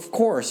thing. Well, of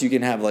course, you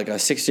can have like a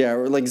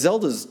 60-hour... Like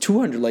Zelda's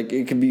 200, like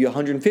it could be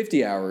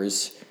 150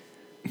 hours.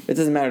 It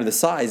doesn't matter the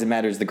size. It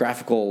matters the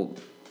graphical...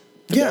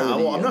 Yeah,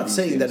 well, I'm not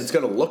saying that it's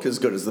going to look as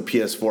good as the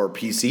PS4 or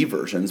PC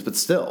versions, but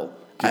still.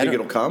 Do you think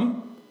it'll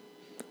come?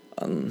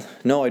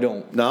 No, I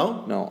don't.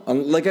 No? No.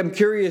 I'm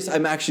curious. I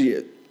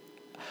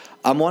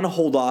want to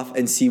hold off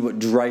and see what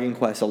Dragon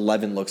Quest XI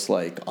looks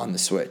like on the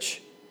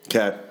Switch.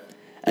 Okay.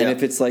 And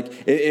if it's like,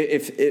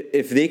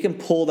 if they can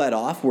pull that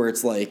off where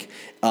it's like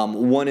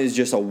one is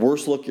just a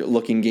worse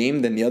looking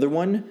game than the other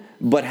one,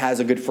 but has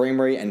a good frame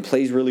rate and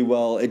plays really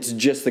well, it's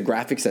just the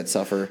graphics that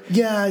suffer.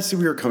 Yeah, I see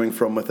where you're coming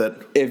from with it.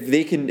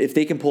 If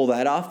they can pull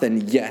that off,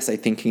 then yes, I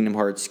think Kingdom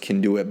Hearts can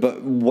do it.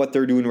 But what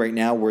they're doing right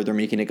now, where they're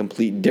making a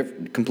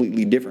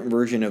completely different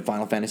version of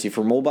Final Fantasy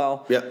for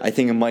mobile, I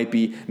think it might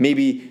be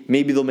maybe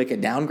they'll make a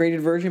downgraded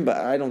version, but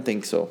I don't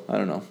think so. I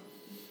don't know.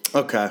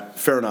 Okay,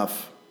 fair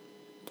enough.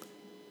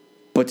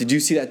 But did you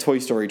see that Toy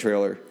Story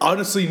trailer?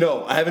 Honestly,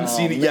 no. I haven't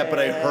seen it yet, but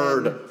I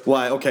heard.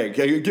 Why? Okay,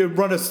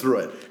 run us through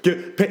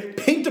it.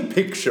 Paint a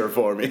picture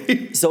for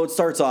me. So it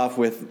starts off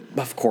with,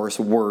 of course,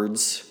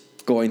 words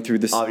going through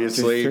this.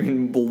 Obviously.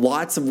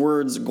 Lots of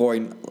words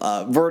going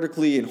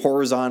vertically and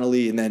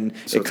horizontally, and then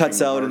it cuts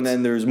out, and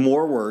then there's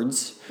more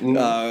words.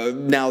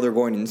 Now they're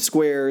going in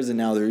squares, and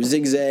now they're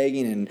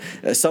zigzagging, and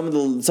some of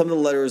the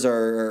letters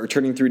are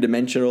turning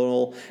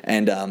three-dimensional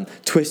and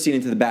twisting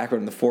into the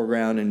background and the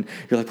foreground, and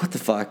you're like, what the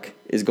fuck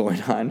is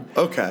going on?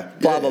 Okay.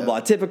 Blah, blah,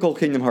 blah. Typical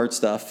Kingdom Hearts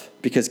stuff,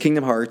 because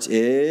Kingdom Hearts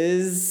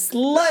is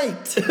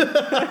light.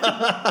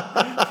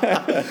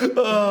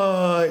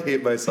 Oh, I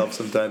hate myself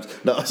sometimes.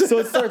 No. So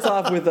it starts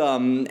off with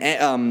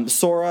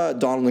Sora,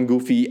 Donald, and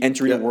Goofy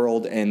entering the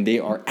world, and they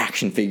are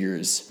action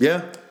figures.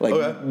 Yeah.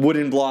 Like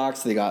wooden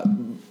blocks. They got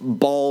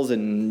balls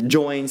and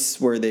joints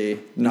where they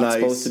not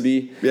supposed to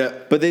be. Yeah.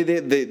 But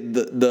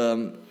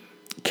the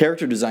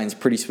character design is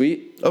pretty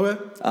sweet. Okay.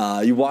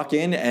 You walk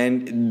in,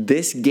 and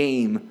this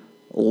game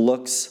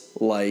looks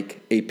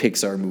like a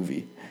Pixar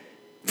movie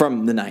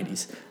from the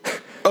 90s.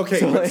 Okay,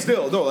 so but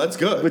still, no, that's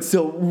good. But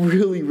still,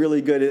 really,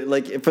 really good.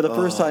 Like for the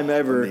first time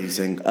ever,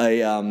 amazing.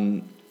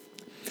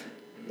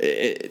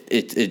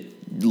 It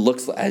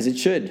looks as it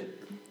should.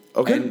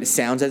 Okay. And it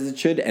sounds as it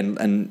should,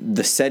 and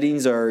the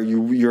settings are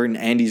you're in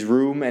Andy's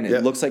room, and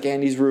it looks like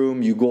Andy's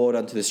room. You go out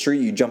onto the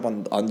street, you jump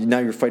on now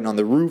you're fighting on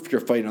the roof, you're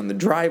fighting on the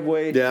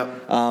driveway. Yeah.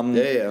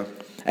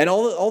 And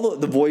all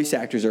the voice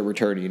actors are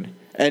returning.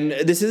 And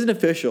this isn't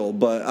official,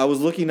 but I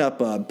was looking up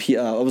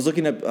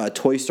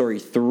Toy Story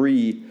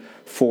 3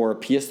 for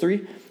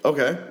PS3.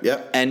 Okay.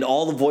 Yeah. And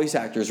all the voice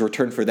actors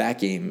returned for that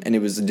game, and it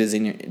was a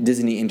Disney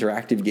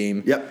interactive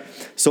game. Yep.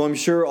 So I'm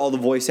sure all the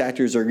voice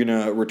actors are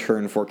gonna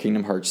return for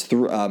Kingdom Hearts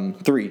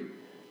 3.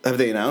 Have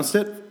they announced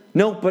it?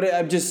 No, but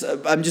I'm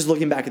just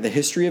looking back at the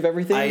history of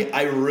everything.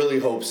 I really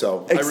hope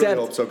so. I really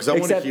hope so because I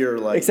want to hear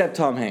like. Except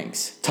Tom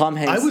Hanks. Tom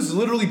Hanks. I was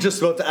literally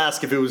just about to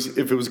ask if it was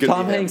going to be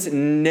Tom Hanks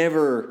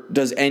never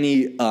does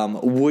any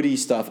Woody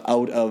stuff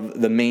out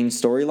of the main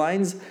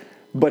storylines,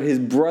 but his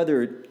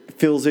brother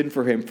fills in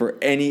for him for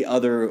any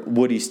other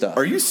Woody stuff.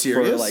 Are you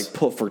serious?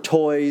 For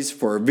toys,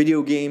 for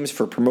video games,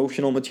 for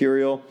promotional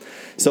material.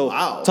 So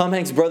wow. Tom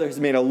Hanks' brother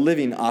has made a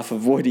living off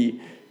of Woody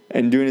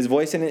and doing his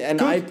voice in it,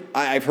 and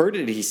I've heard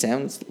it. He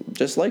sounds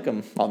just like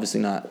him. Obviously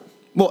not.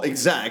 Well,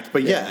 exact,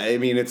 but yeah, I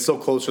mean it's still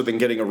closer than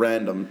getting a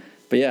random.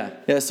 But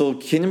yeah. So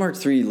Kingdom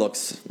Hearts 3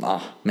 looks.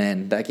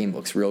 Man, that game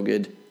looks real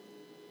good,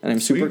 and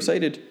I'm super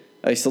excited.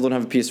 I still don't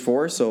have a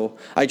PS4, so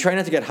I try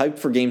not to get hyped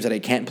for games that I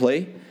can't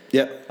play.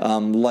 Yeah.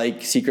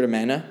 Like Secret of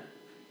Mana.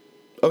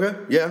 Okay.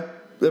 Yeah,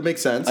 that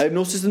makes sense. I have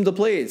no system to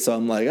play it, so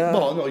I'm like,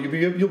 Well, no,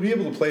 you'll be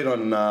able to play it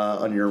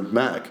on your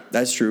Mac.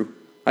 That's true.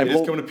 It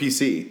is coming to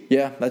PC.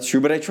 Yeah, that's true.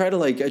 But I try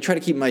to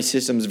keep my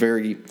systems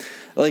very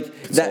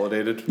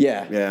consolidated.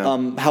 Yeah.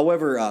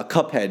 However,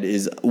 Cuphead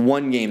is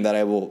one game that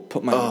I will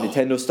put my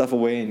Nintendo stuff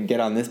away and get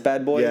on this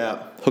bad boy.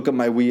 Yeah. Hook up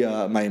my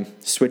Wii, my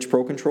Switch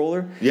Pro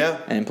controller. Yeah.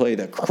 And play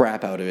the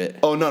crap out of it.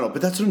 Oh no,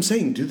 but that's what I'm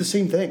saying. Do the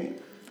same thing.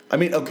 I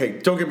mean, okay,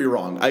 don't get me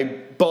wrong. I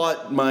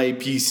bought my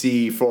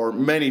PC for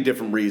many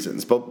different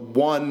reasons, but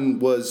one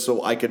was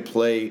so I could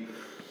play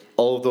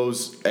all of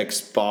those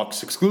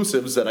Xbox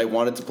exclusives that I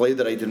wanted to play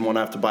that I didn't want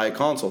to have to buy a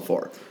console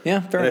for.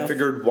 Yeah, fair enough. I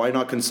figured why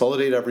not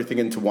consolidate everything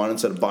into one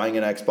instead of buying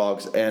an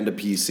Xbox and a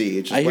PC.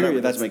 It's just I hear whatever,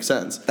 you. that makes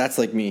sense. That's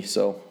like me,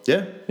 so.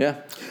 Yeah. Yeah.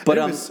 But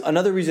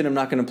another reason I'm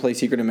not going to play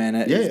Secret of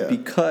Mana is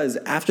because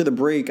after the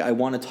break, I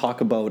want to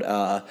talk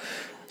about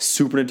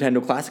Super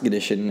Nintendo Classic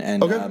Edition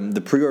and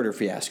the pre-order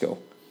fiasco.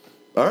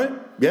 All right.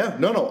 Yeah.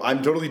 No.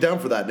 I'm totally down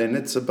for that. And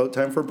it's about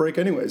time for a break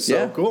anyways.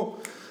 So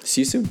cool.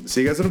 See you soon.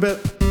 See you guys in a bit.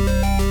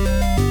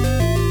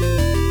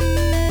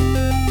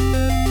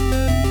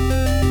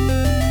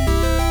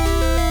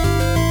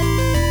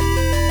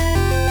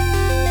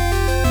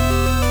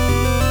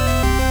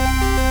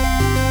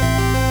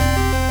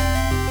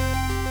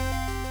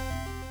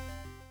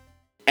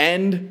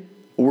 And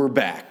we're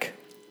back.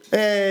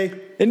 Hey.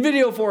 In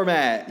video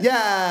format.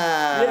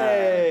 Yeah.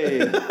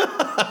 Yay.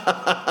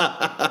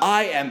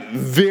 I am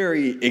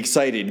very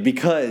excited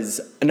because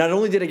not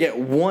only did I get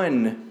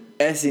one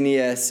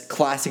SNES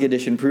Classic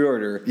Edition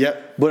pre-order,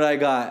 but I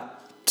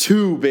got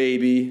two,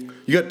 baby.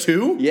 You got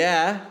two?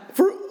 Yeah.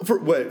 For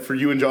what? For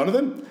you and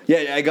Jonathan?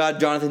 Yeah, I got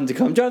Jonathan to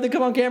come. Jonathan,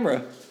 come on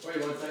camera.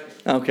 Wait 1 second.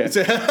 Okay.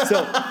 So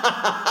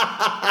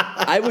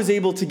I was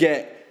able to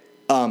get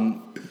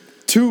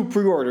two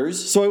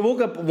pre-orders. So I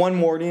woke up one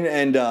morning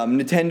and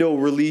Nintendo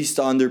released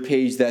on their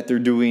page that they're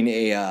doing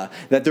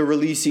that they're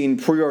releasing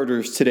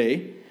pre-orders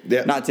today.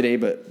 Yeah. Not today,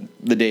 but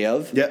the day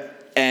of. Yeah.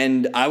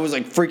 And I was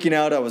like freaking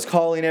out. I was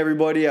calling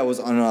everybody. I was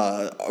on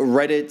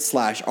Reddit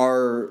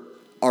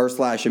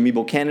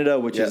 /r/Amiibo Canada,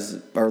 which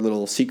is our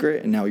little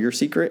secret, and now your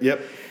secret. Yep.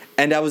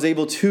 And I was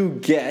able to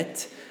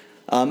get.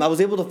 I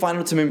was able to find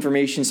out some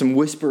information, some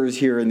whispers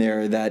here and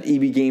there that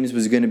EB Games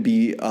was going to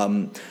be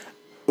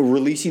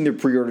releasing their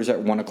pre-orders at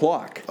 1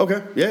 o'clock.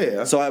 Okay.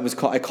 Yeah. So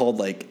I called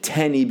like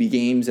 10 EB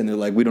Games, and they're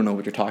like, "We don't know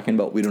what you're talking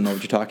about. We don't know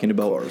what you're talking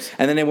about." Of course.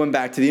 And then I went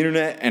back to the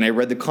internet and I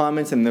read the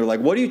comments, and they're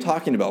like, "What are you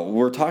talking about?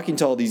 We're talking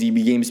to all these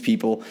EB Games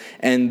people,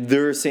 and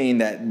they're saying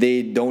that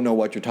they don't know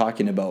what you're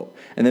talking about."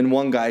 And then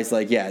one guy's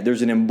like, "Yeah,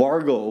 there's an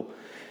embargo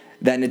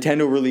that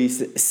Nintendo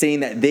released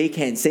saying that they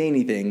can't say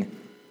anything."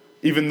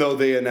 Even though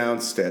they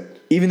announced it.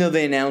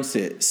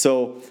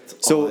 So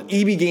odd.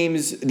 EB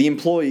Games, the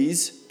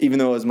employees, even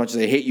though as much as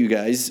I hate you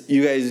guys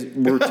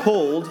were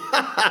told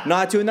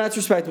not to, and that's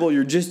respectable.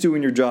 You're just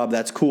doing your job.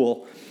 That's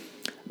cool.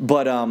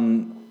 But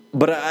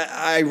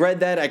I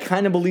read that. I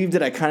kind of believed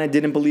it. I kind of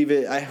didn't believe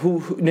it.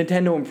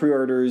 Nintendo and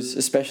pre-orders,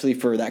 especially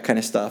for that kind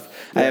of stuff,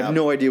 I have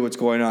no idea what's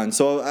going on.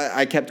 So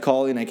I kept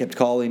calling.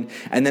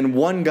 And then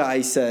one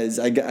guy says,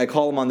 I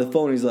call him on the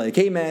phone. He's like,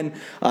 "Hey, man."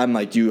 I'm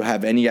like, "Do you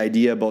have any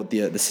idea about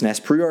the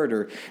SNES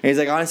pre-order?" And he's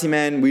like, "Honestly,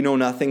 man, we know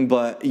nothing,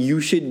 but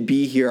you should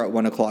be here at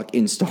 1 o'clock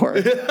in store."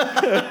 And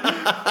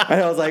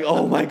I was like,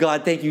 "Oh, my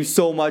God. Thank you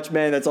so much,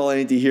 man. That's all I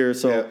need to hear."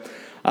 So... Yeah.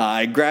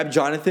 I grabbed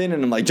Jonathan,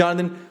 and I'm like,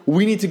 "Jonathan,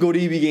 we need to go to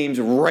EB Games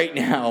right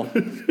now."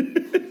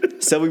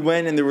 So we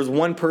went, and there was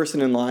one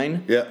person in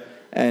line. Yeah.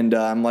 And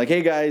I'm like,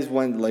 "Hey, guys,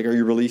 are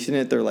you releasing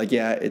it?" They're like,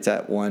 "Yeah, it's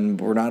at 1,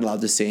 but we're not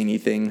allowed to say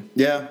anything."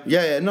 Yeah.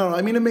 No,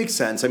 I mean, it makes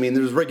sense. I mean,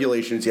 there's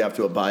regulations you have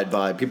to abide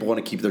by. People want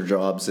to keep their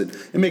jobs.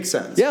 It makes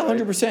sense. Yeah, right?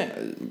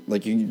 100%.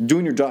 Like, you're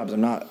doing your jobs. I'm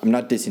not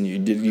dissing you.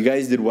 You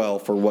guys did well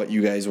for what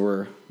you guys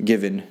were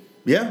given.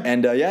 Yeah.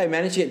 And I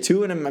managed to get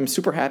 2, and I'm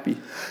super happy.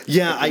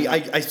 Yeah,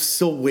 I'm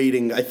still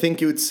waiting. I think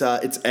it's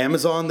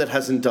Amazon that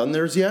hasn't done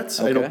theirs yet.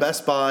 Okay. I know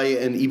Best Buy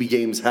and EB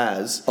Games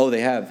has. Oh,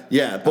 they have?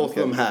 Yeah, both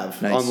of them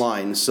have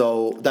online.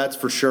 So that's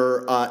for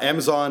sure.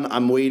 Amazon,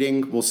 I'm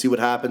waiting. We'll see what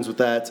happens with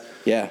that.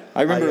 Yeah.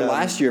 I remember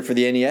last year for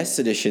the NES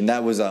edition,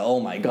 that was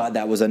oh my God,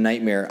 that was a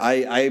nightmare.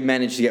 I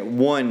managed to get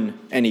one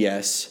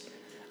NES,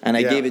 and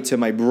I gave it to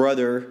my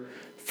brother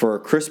for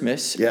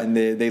Christmas, Yeah. and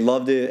they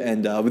loved it. And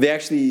they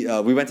actually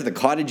we went to the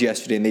cottage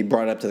yesterday, and they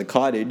brought it up to the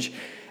cottage,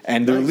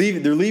 and they're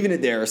leaving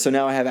it there. So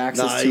now I have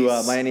access to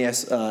my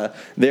NES,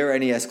 their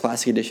NES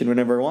Classic Edition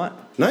whenever I want.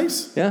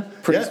 Nice. Yeah,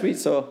 pretty sweet.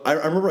 So I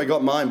remember I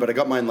got mine, but I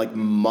got mine like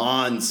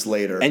months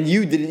later. and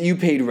you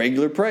paid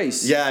regular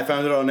price. Yeah, I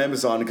found it on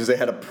Amazon because they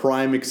had a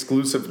Prime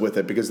exclusive with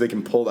it because they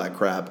can pull that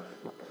crap.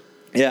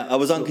 Yeah, I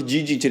was on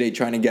Kijiji today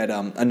trying to get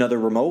another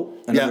remote,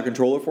 another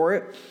controller for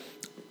it,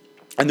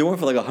 and they went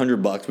for like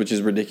 $100, which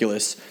is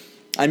ridiculous.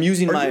 I'm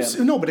using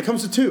No, but it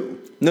comes to two.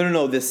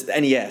 No, this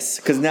NES,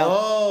 because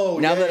now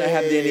that I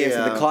have the NES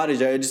at the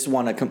cottage, I just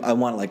want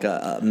like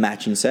a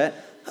matching set.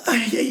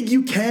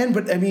 You can,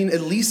 but I mean,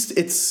 at least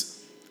it's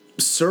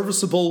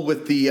serviceable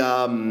with the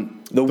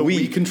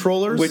Wii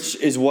controllers, which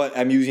is what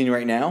I'm using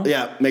right now.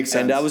 Yeah, makes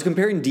sense. And I was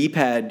comparing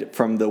D-pad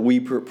from the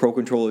Wii Pro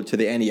controller to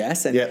the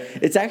NES, and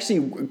it's actually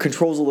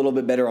controls a little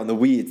bit better on the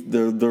Wii.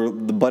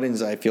 The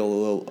buttons I feel a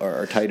little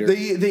are tighter.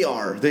 They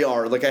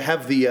are. Like I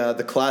have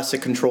the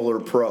classic controller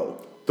Pro.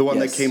 The one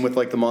that came with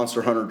like the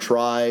Monster Hunter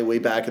Tri way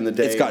back in the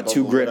day. It's got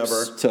two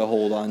grips to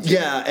hold on to.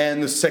 Yeah,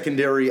 and the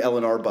secondary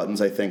L&R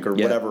buttons, I think, or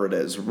whatever it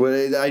is.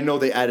 I know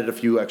they added a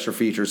few extra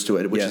features to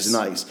it, which is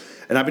nice.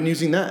 And I've been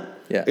using that.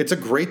 Yeah. It's a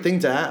great thing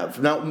to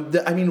have. Now,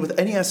 I mean, with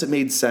NES, it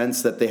made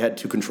sense that they had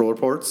two controller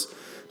ports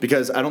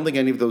because I don't think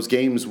any of those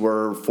games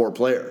were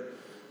 4-player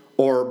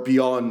or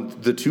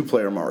beyond the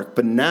 2-player mark.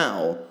 But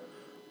now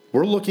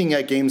we're looking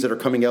at games that are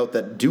coming out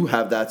that do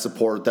have that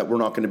support that we're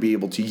not going to be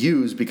able to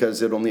use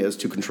because it only has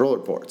two controller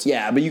ports.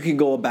 Yeah, but you can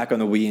go back on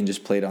the Wii and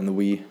just play it on the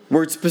Wii.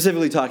 We're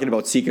specifically talking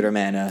about Secret of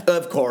Mana.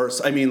 Of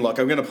course. I mean, look,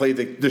 I'm going to play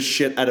the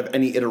shit out of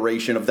any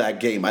iteration of that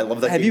game. I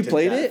love that game. Have you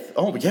played it?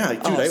 Oh, yeah,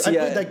 dude. I played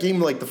that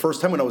game like the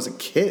first time when I was a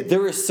kid.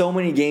 There are so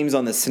many games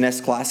on the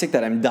SNES Classic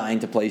that I'm dying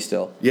to play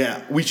still.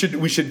 Yeah, we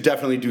should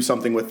definitely do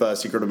something with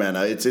Secret of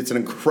Mana. It's an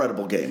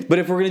incredible game. But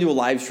if we're going to do a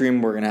live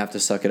stream, we're going to have to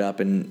suck it up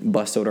and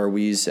bust out our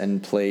Wiis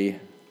and play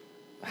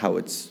how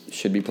it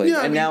should be played.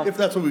 Yeah, and now, if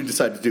that's what we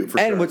decide to do, for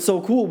sure. And what's so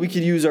cool, we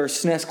could use our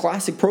SNES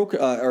Classic Pro,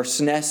 our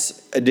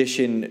SNES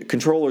Edition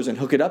controllers and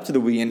hook it up to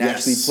the Wii and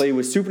actually play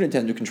with Super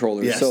Nintendo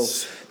controllers. Yes.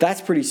 So that's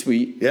pretty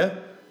sweet. Yeah,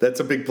 that's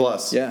a big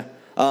plus. Yeah.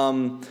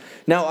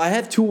 Now, I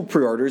have 2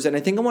 pre-orders, and I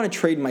think I want to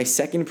trade my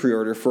second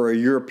pre-order for a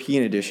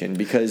European edition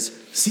because...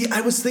 See,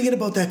 I was thinking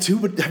about that too,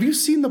 but have you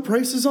seen the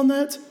prices on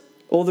that?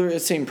 Well, they're the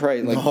same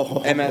price. Like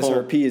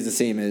MSRP is the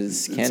same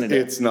as Canada.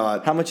 It's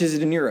not. How much is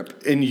it in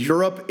Europe? In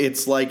Europe,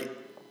 it's like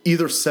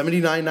either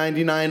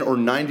 $79.99 or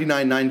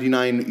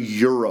 $99.99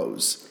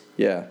 euros.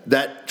 Yeah.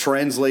 That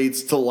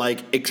translates to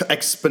like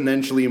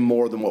exponentially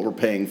more than what we're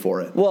paying for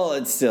it. Well,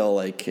 it's still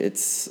like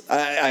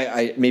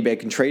I maybe I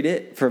can trade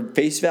it for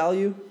face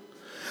value.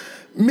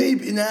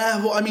 Maybe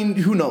well, I mean,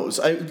 who knows?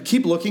 I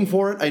keep looking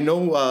for it. I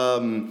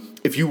know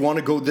if you want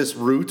to go this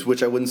route,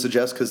 which I wouldn't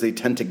suggest because they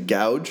tend to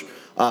gouge.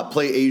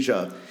 Play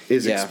Asia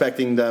is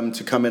expecting them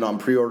to come in on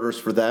pre-orders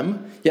for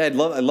them. Yeah, I'd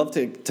love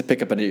to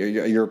pick up a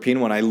European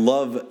one. I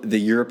love the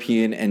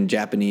European and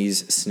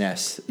Japanese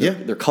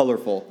SNES. They're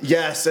colorful.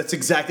 Yes, that's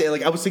exactly.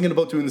 Like I was thinking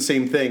about doing the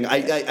same thing.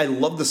 I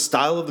love the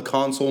style of the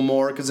console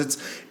more because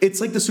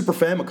it's like the Super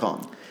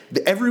Famicom.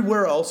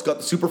 Everywhere else got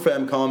the Super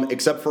Famicom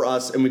except for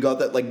us, and we got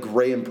that like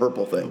gray and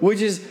purple thing, which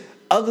is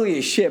ugly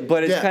as shit.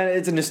 But it's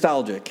it's a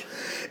nostalgic.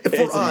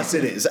 For us,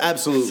 it is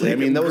absolutely. Like I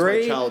mean, that was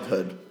gray, my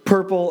childhood.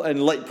 Purple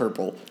and light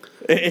purple.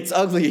 It's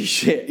ugly as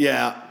shit.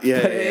 Yeah.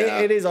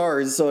 It is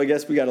ours, so I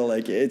guess we gotta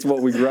like it. It's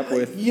what we grew up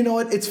with. You know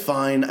what? It's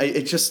fine.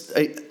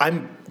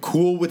 I'm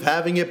cool with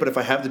having it, but if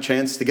I have the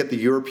chance to get the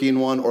European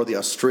one or the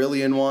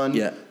Australian one,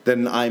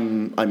 then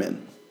I'm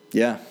in.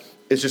 Yeah.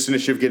 It's just an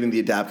issue of getting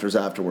the adapters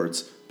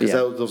afterwards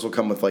because those will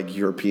come with like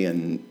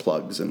European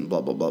plugs and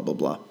blah blah blah blah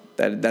blah.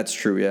 That's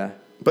true. Yeah.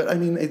 But I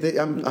mean,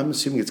 I'm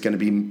assuming it's going to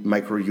be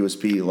micro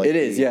USB. Like it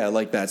is,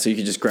 like that. So you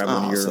can just grab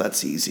one of your. So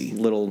that's easy.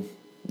 Little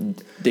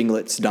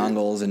dinglets,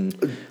 dongles, and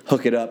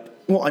hook it up.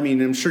 Well, I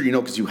mean, I'm sure you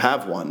know because you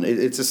have one.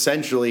 It's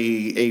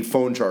essentially a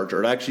phone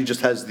charger. It actually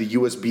just has the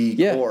USB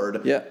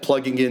cord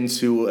plugging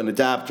into an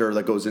adapter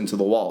that goes into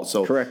the wall.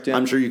 So correct. Yeah.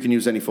 I'm sure you can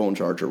use any phone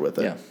charger with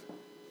it. Yeah,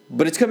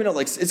 but it's coming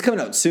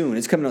out soon.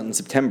 It's coming out in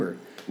September.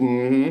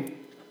 Mm-hmm.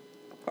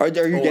 Are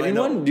you getting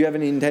one? Do you have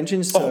any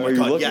intentions? Oh my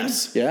god,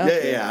 yes.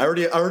 Yeah. I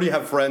already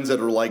have friends that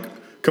are like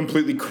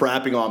completely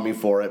crapping on me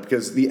for it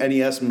because the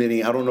NES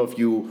Mini. I don't know if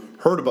you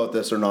heard about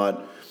this or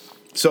not.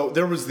 So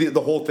there was the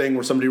whole thing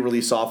where somebody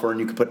released software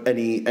and you could put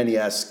any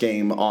NES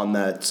game on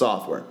that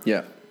software.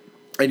 Yeah.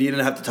 And you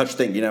didn't have to touch a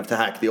thing. You didn't have to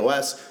hack the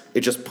OS.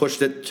 It just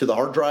pushed it to the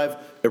hard drive.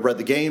 It read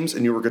the games,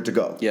 and you were good to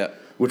go. Yeah.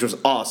 Which was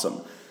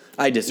awesome.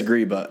 I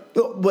disagree, but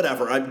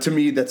whatever. To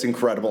me, that's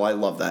incredible. I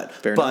love that.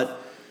 Fair enough.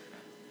 But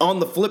on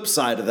the flip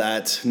side of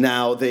that,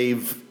 now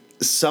they've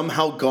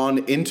somehow gone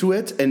into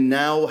it and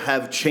now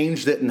have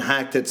changed it and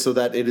hacked it so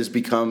that it has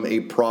become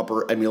a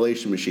proper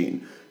emulation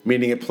machine.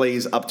 Meaning it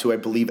plays up to, I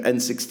believe,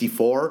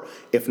 N64,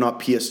 if not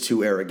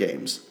PS2 era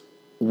games.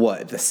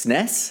 What, the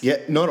SNES? Yeah,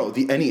 no,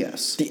 the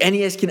NES. The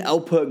NES can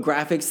output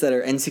graphics that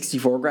are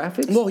N64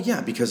 graphics? Well,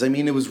 yeah, because I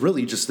mean, it was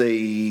really just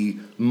a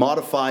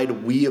modified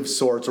Wii of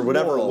sorts or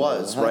whatever Whoa, it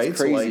was, that's right?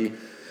 crazy. So like,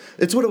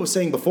 it's what I was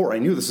saying before. I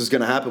knew this was going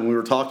to happen. We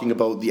were talking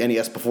about the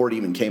NES before it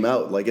even came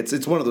out. Like,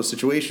 it's one of those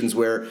situations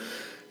where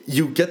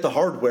you get the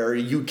hardware,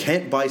 you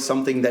can't buy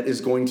something that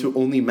is going to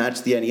only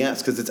match the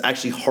NES because it's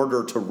actually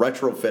harder to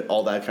retrofit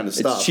all that kind of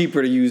stuff. It's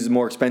cheaper to use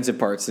more expensive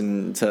parts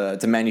than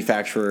to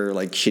manufacture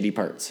like shitty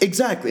parts.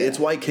 Exactly. It's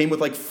why it came with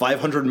like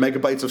 500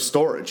 megabytes of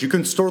storage. You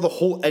can store the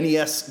whole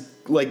NES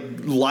like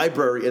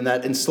library in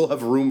that and still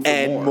have room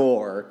for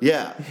more.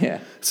 Yeah. Yeah.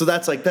 So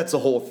that's the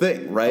whole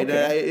thing, right?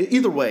 Okay.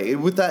 Either way,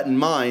 with that in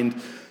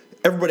mind,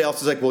 everybody else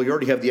is like, well, you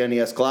already have the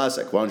NES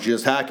Classic. Why don't you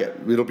just hack it?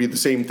 It'll be the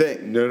same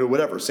thing. No,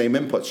 whatever. Same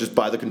inputs. Just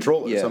buy the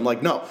controllers. Yeah. I'm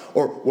like, no.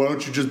 Or why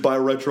don't you just buy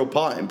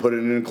RetroPie and put it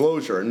in an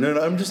enclosure? And then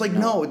I'm just like,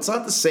 no, it's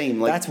not the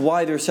same. Like, that's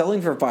why they're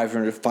selling for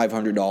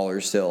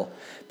 $500 still,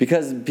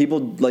 because people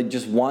like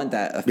just want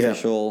that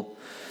official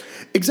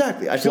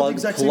exactly. I feel the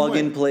exact same plug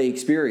way. and play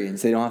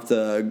experience. They don't have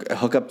to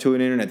hook up to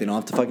an internet. They don't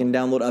have to fucking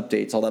download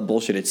updates. All that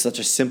bullshit. It's such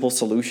a simple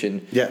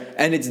solution. Yeah.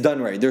 And it's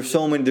done right. There's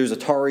so many. There's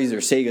Ataris.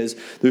 There's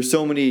Segas. There's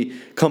so many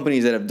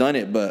companies that have done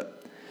it,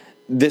 but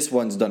this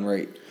one's done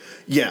right.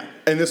 Yeah,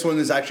 and this one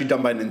is actually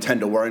done by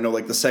Nintendo, where I know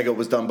like the Sega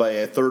was done by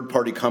a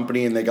third-party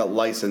company and they got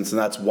licensed, and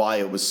that's why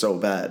it was so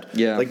bad.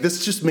 Yeah. Like,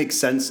 this just makes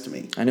sense to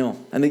me. I know.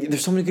 And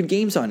there's so many good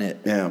games on it.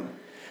 Yeah.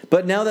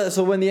 But now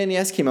so when the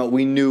NES came out,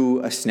 we knew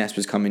a SNES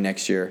was coming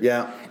next year.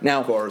 Yeah, Now,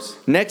 of course.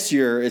 Next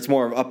year, it's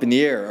more up in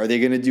the air. Are they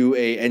going to do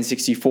a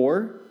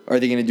N64? Are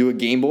they going to do a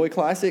Game Boy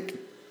Classic?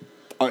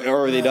 Or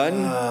are they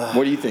done?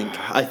 What do you think?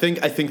 I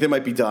think they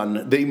might be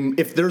done.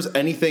 If there's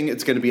anything,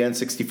 it's going to be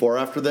N64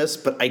 after this,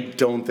 but I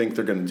don't think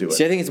they're going to do it.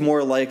 See, I think it's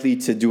more likely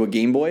to do a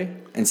Game Boy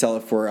and sell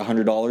it for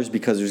 $100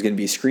 because there's going to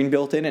be a screen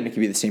built in and it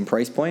can be the same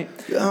price point.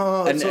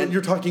 So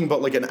you're talking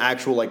about like an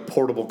actual like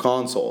portable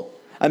console.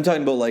 I'm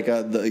talking about like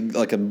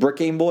a brick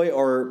Game Boy,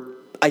 or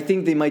I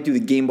think they might do the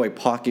Game Boy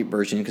Pocket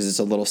version because it's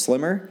a little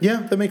slimmer.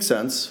 Yeah, that makes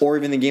sense. Or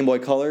even the Game Boy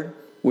Color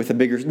with a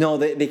bigger... No,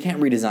 they can't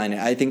redesign it.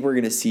 I think we're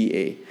going to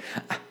see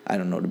I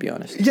don't know, to be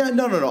honest. Yeah,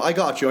 no. I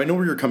got you. I know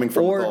where you're coming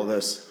from with all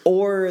this.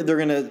 Or they're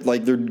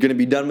going to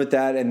be done with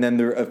that, and then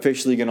they're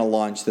officially going to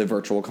launch the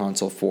Virtual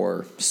Console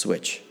for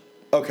Switch.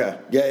 Okay.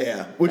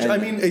 Yeah. Which, I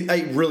mean,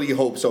 I really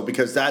hope so,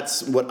 because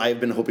that's what I've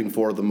been hoping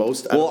for the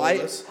most out of all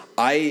this.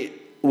 I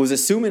was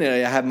assuming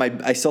it.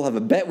 I still have a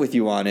bet with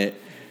you on it.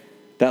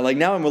 That like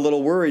now I'm a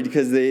little worried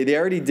because they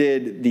already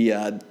did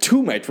the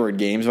 2 Metroid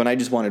games when I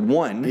just wanted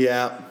 1.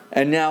 Yeah.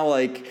 And now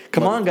like,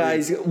 come on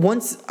guys,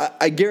 once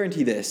I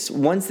guarantee this,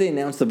 once they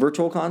announce the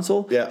Virtual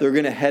Console, they're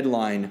gonna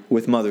headline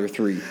with Mother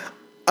 3.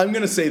 I'm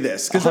gonna say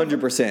this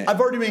 100%. I've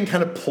already been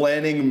kind of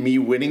planning me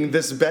winning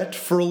this bet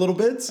for a little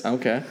bit.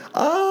 Okay.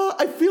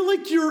 I feel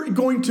like you're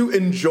going to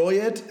enjoy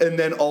it and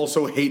then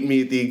also hate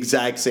me at the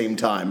exact same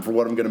time for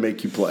what I'm gonna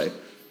make you play.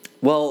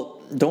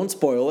 Well, don't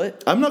spoil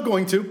it. I'm not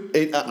going to.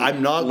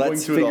 I'm not going to.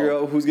 Let's figure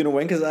out who's gonna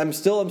win because I'm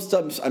still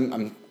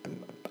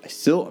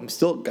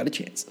got a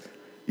chance.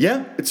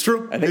 Yeah, it's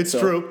true. I think it's so.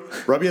 true.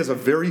 Robbie has a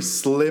very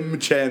slim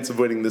chance of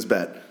winning this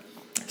bet.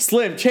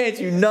 Slim chance,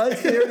 you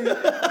nuts.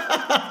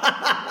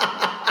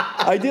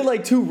 I did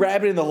like 2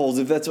 rabbit in the holes,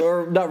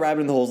 or not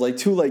rabbit in the holes, like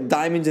 2 like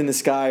diamonds in the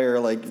sky, or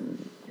like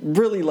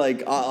really like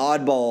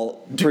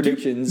oddball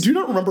predictions. Do you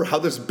not remember how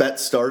this bet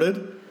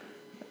started?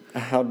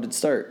 How did it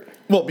start?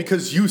 Well,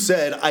 because you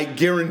said, I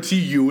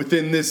guarantee you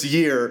within this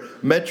year,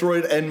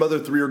 Metroid and Mother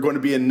 3 are going to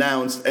be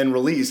announced and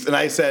released. And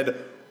I said,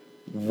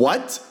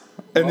 what?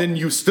 And then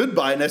you stood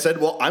by and I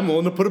said, well, I'm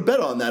willing to put a bet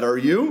on that. Are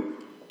you?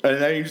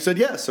 And then you said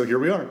yes, so here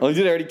we are. Well, you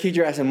did already kick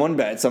your ass in 1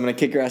 bet, so I'm going to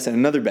kick your ass in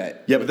another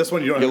bet. Yeah, but this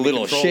one you don't have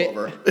little any control shit.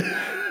 over.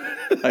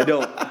 I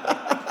don't.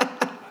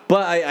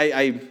 But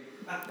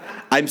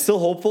I'm still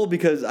hopeful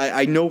because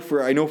I know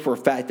for a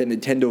fact that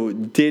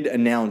Nintendo did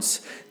announce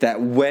that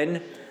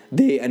when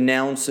they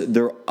announce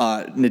their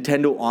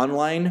Nintendo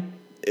Online,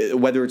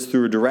 whether it's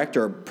through a direct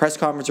or a press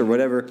conference or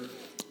whatever,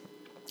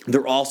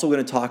 they're also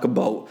going to talk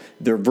about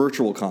their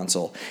Virtual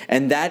Console.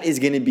 And that is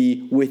going to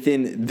be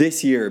within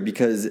this year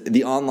because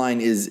the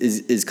online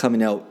is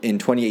coming out in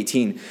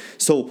 2018.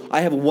 So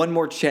I have one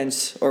more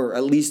chance, or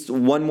at least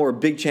one more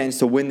big chance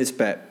to win this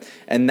bet.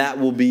 And that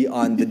will be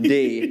on the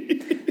day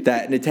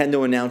that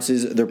Nintendo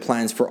announces their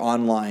plans for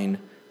online.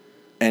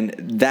 And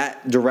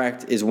that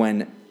direct is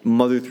when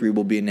Mother 3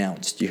 will be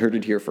announced. You heard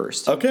it here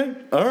first. Okay.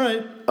 All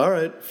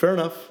right. Fair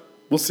enough.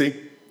 We'll see.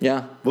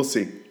 Yeah. We'll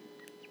see.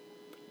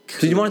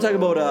 Do you want to talk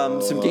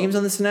about some games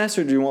on the SNES,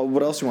 or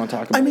what else do you want to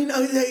talk about? I mean,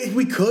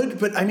 we could,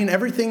 but I mean,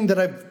 everything that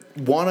I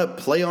want to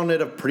play on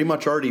it, I've pretty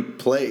much already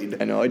played.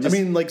 I know. I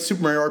mean, like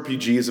Super Mario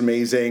RPG is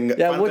amazing.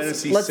 Yeah, Final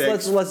Fantasy let's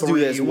 6, do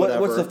this. 3,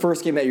 whatever. What's the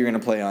first game that you're going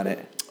to play on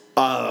it?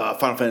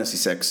 Final Fantasy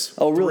 6.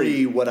 Oh,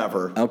 really? 3,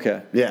 whatever.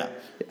 Okay. Yeah.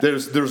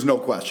 There's no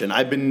question.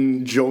 I've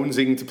been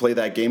jonesing to play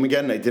that game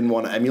again, and I didn't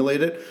want to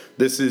emulate it.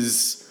 This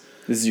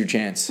This is your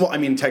chance. Well, I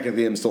mean,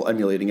 technically, I'm still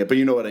emulating it, but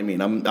you know what I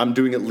mean. I'm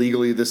doing it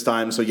legally this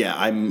time, so yeah,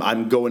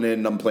 I'm going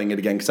in. I'm playing it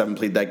again because I haven't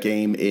played that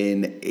game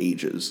in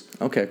ages.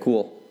 Okay,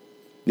 cool.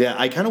 Yeah,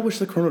 I kind of wish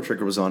the Chrono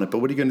Trigger was on it, but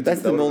what are you going to do?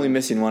 That's the only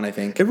missing one, I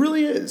think. It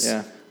really is.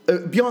 Yeah.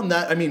 Beyond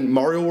that, I mean,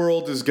 Mario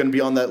World is going to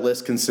be on that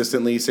list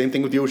consistently. Same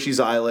thing with Yoshi's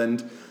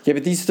Island. Yeah,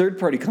 but these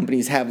third-party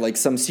companies have like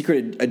some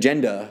secret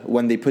agenda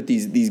when they put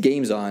these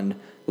games on,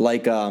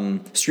 like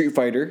Street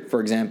Fighter,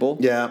 for example.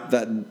 Yeah.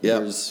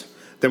 There's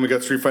Then we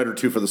got Street Fighter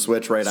 2 for the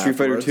Switch right Street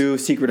afterwards. Fighter 2,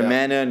 Secret of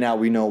Mana. Now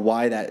we know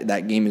why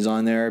that game is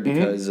on there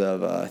because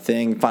of a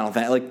thing. Final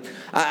Fantasy.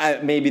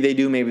 Like, maybe they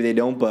do, maybe they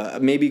don't.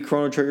 But maybe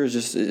Chrono Trigger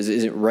just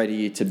isn't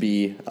ready to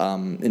be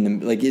in the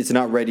like. It's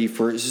not ready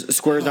for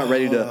Square's not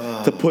ready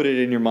to put it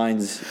in your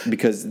minds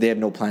because they have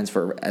no plans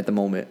for it at the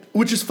moment.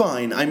 Which is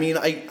fine. I mean,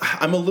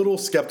 I'm a little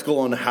skeptical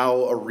on how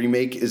a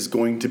remake is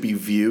going to be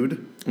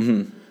viewed.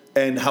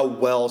 And how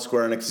well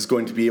Square Enix is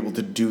going to be able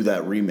to do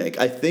that remake.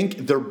 I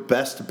think their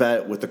best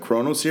bet with the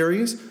Chrono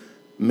series,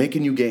 make a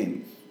new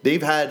game.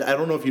 They've had, I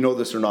don't know if you know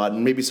this or not,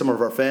 and maybe some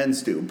of our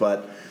fans do,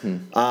 but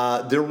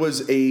there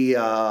was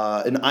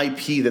an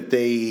IP that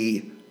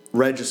they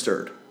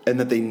registered and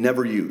that they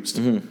never used.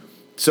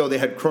 So they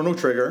had Chrono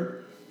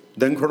Trigger,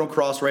 then Chrono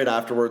Cross right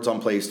afterwards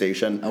on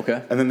PlayStation.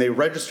 Okay. And then they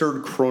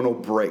registered Chrono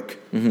Break.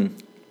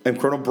 And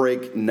Chrono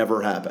Break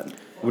never happened.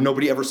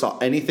 Nobody ever saw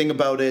anything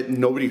about it.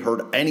 Nobody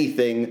heard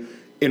anything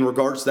in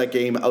regards to that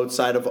game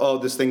outside of, oh,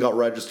 this thing got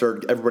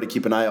registered. Everybody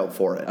keep an eye out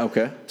for it.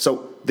 Okay.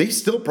 So they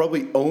still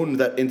probably own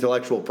that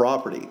intellectual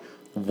property.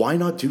 Why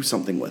not do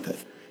something with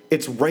it?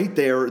 It's right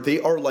there.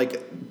 They are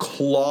like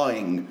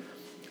clawing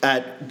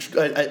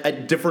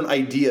at different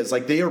ideas.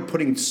 Like they are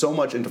putting so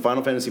much into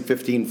Final Fantasy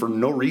 15 for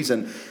no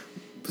reason.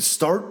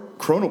 Start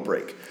Chrono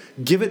Break.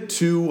 Give it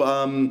to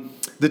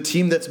the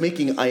team that's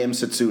making I Am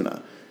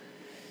Setsuna.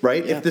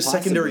 Right? Yeah, if the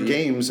secondary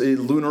games,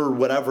 Lunar,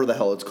 whatever the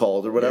hell it's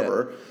called, or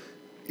whatever,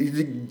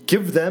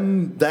 give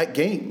them that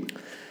game.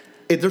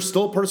 They're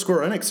still a part of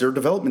Square Enix. They're a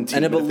development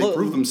team. And if they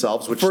prove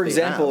themselves, which for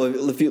example,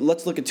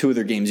 let's look at two of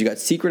their games. You got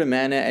Secret of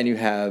Mana and you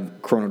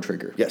have Chrono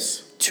Trigger.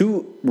 Yes.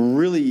 Two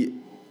really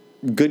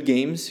good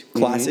games,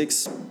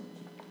 classics.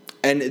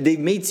 And they've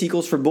made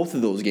sequels for both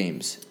of those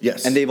games.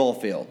 Yes. And they've all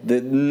failed.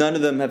 None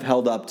of them have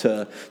held up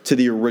to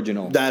the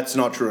original. That's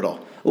not true at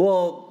all.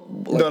 Well...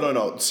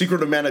 No.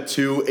 Secret of Mana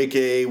 2,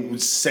 a.k.a.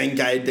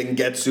 Sengai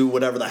Dengetsu,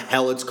 whatever the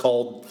hell it's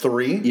called,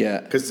 3. Yeah.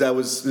 Because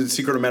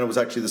Secret of Mana was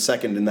actually the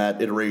second in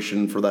that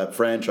iteration for that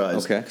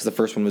franchise. Okay, because the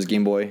first one was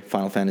Game Boy,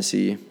 Final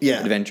Fantasy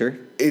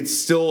Adventure. It's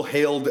still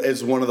hailed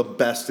as one of the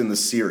best in the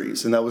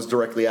series, and that was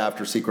directly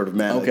after Secret of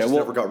Mana. Okay, it just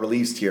never got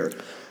released here.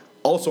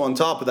 Also, on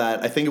top of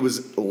that, I think it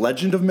was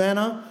Legend of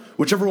Mana,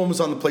 whichever one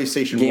was on the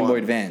PlayStation 1. Game Boy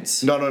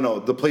Advance. No,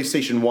 the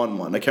PlayStation 1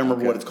 one. I can't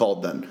remember what it's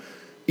called then.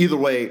 Either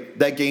way,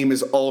 that game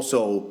is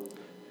also,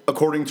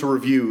 according to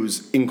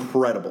reviews,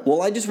 incredible.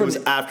 Well, I just read... It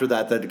was after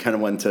that it kind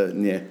of went to,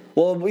 yeah.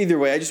 Well, either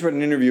way, I just read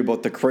an interview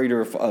about the creator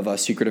of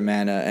Secret of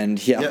Mana, and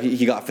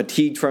he got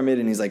fatigued from it,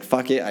 and he's like,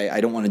 fuck it, I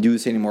don't want to do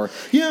this anymore.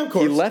 Yeah, of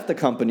course. He left the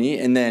company,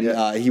 and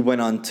then he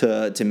went on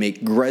to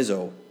make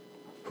Grezzo,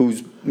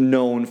 who's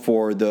known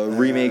for the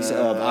remakes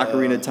of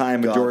Ocarina of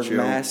Time, Majora's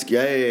Mask,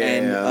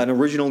 and an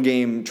original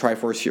game,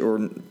 Triforce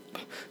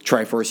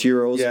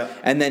Heroes,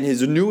 and then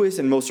his newest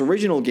and most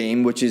original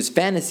game, which is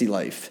Fantasy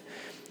Life.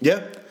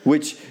 Yeah.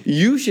 Which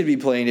you should be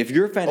playing if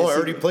you're Fantasy... Oh, I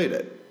already played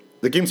it.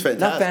 The game's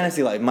fantastic. Not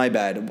Fantasy Life, my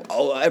bad.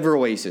 Oh, Ever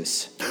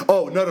Oasis.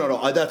 Oh,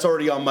 no. That's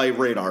already on my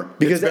radar.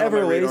 Because Ever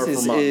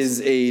Oasis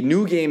is a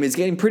new game. It's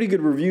getting pretty good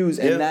reviews,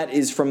 and that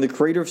is from the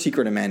creator of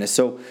Secret of Mana.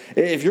 So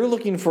if you're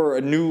looking for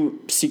a new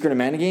Secret of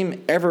Mana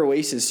game, Ever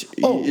Oasis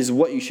is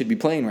what you should be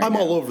playing right now. I'm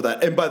all over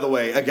that. And by the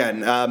way, again...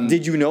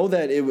 did you know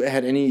that it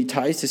had any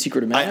ties to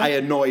Secret of Mana? I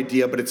had no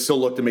idea, but it still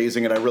looked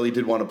amazing, and I really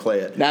did want to play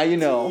it. Now you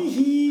know.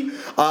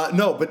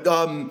 No, but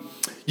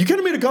you kind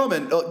of made a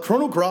comment.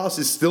 Chrono Cross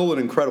is still an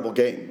incredible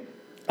game.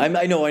 I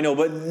know,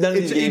 but none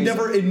of these games...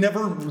 It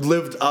never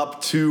lived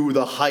up to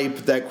the hype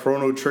that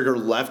Chrono Trigger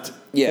left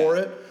for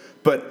it,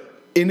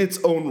 but in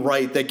its own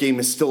right, that game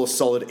is still a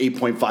solid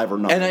 8.5 or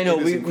 9. And I know,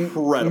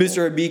 incredible.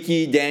 Mr.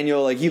 Abiki,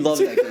 Daniel, he loves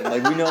that game.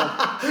 We know...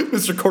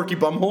 Mr. Corky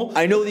Bumhole?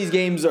 I know these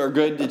games are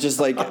good. It's just,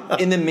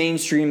 in the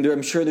mainstream,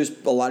 I'm sure there's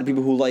a lot of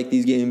people who like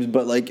these games,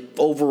 but,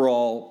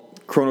 overall...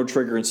 Chrono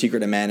Trigger and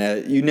Secret of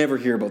Mana, you never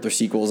hear about their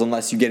sequels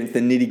unless you get into the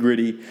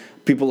nitty-gritty.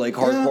 People like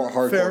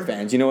hardcore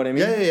fans, you know what I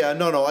mean? Yeah.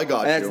 No, I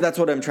got you. That's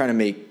what I'm trying to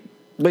make.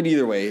 But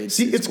either way,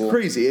 it's cool.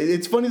 Crazy.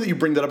 It's funny that you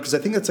bring that up because I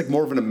think that's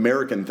more of an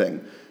American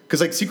thing.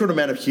 Because Secret of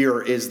Mana here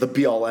is the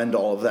be-all,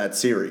 end-all of that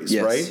series,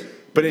 right?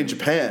 But in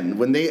Japan,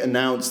 when they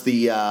announced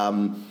the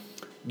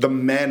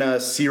Mana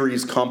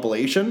series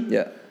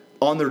compilation,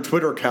 on their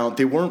Twitter account,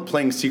 they weren't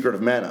playing Secret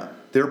of Mana.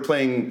 They were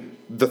playing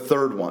the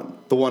third one,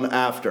 the one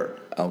after.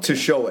 To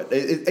show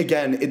it.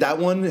 Again, that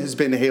one has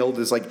been hailed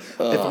as if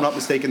I'm not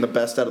mistaken, the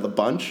best out of the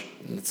bunch.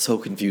 It's so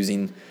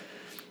confusing.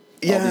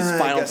 all Yeah, these I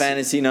Final guess-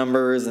 Fantasy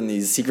numbers and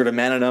these Secret of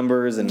Mana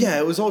numbers. And Yeah,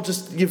 it was all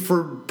just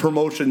for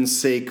promotion's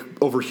sake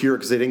over here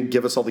because they didn't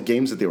give us all the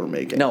games that they were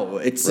making. no,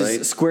 it's Right?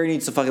 just, Square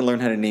needs to fucking learn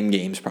how to name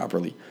games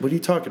properly. What are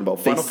you talking about?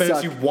 They Final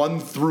Fantasy suck. 1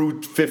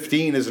 through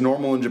 15 is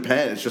normal in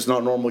Japan. It's just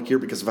not normal here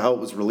because of how it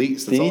was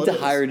released. They That's need all to it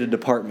is. hire a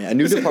department, a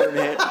new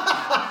department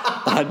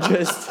on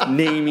just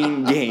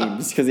naming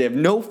games because they have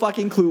no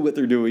fucking clue what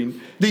they're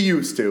doing. They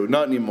used to.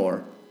 Not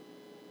anymore.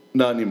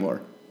 Not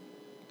anymore.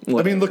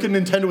 I mean, look at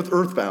Nintendo with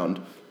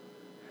Earthbound.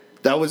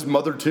 That was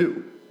Mother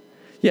 2.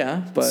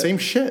 yeah, but Same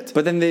shit.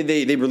 But then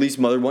they released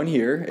Mother 1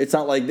 here. It's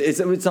not like it's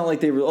not like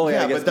they were. Oh yeah,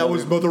 yeah, I guess but that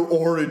was Mother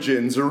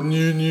Origins or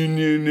you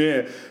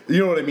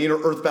know what I mean, or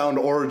Earthbound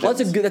Origins.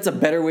 Well, that's a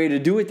better way to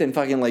do it than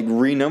fucking like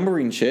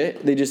renumbering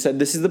shit. They just said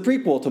this is the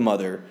prequel to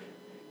Mother.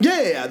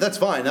 Yeah, that's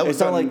fine. That was It's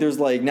not done- like there's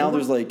like now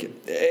there's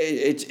like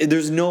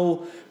there's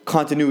no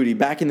continuity.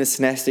 Back in the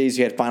SNES days,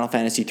 you had Final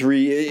Fantasy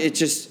 3. It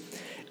just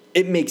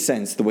it makes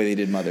sense the way they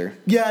did Mother.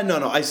 Yeah,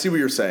 no, I see what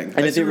you're saying. And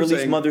I if see they what you're release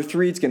saying. Mother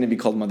 3, it's going to be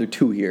called Mother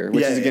 2 here,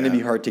 which Yeah, is going to yeah.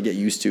 be hard to get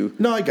used to.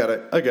 No, I got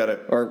it.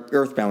 Or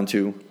Earthbound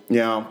 2,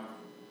 Yeah.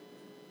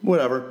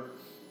 Whatever.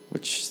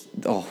 which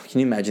can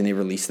you imagine they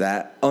released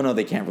that? Oh no,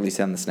 they can't release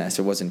that on the SNES.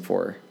 It wasn't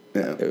for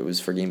Yeah. it was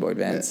for Game Boy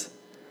Advance.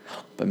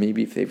 But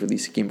maybe if they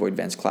release a Game Boy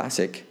Advance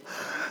Classic,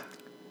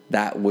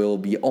 that will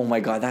be oh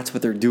my god, that's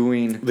what they're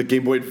doing. The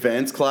Game Boy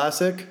Advance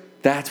Classic?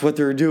 That's what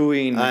they're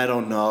doing. I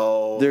don't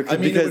know. Because it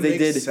they would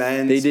did make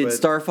sense, they did but-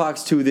 Star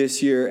Fox 2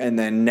 this year, and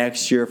then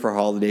next year for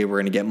holiday we're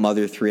gonna get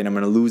Mother 3, and I'm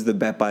gonna lose the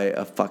bet by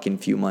a fucking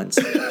few months.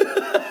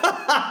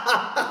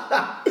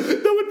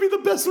 That would be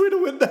the best way to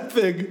win that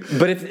thing.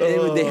 But if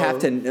they have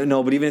to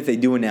no, but even if they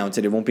do announce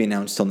it, it won't be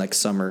announced till next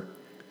summer.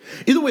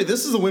 Either way,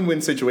 this is a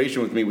win-win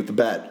situation with me with the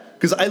bet.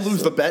 Because I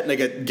lose the bet and I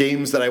get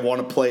games that I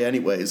want to play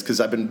anyways. Because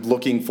I've been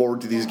looking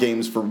forward to these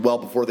games for well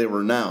before they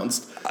were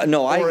announced.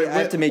 No, I Or-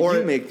 have to make or-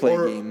 you make play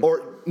or- a game.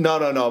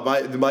 No.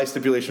 My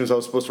stipulation is I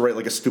was supposed to write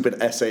like a stupid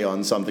essay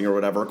on something or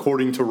whatever,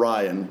 according to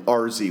Ryan,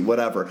 RZ,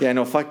 whatever. Yeah,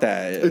 no, fuck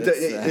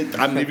that.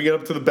 I'm leaving it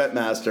up to the bet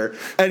master.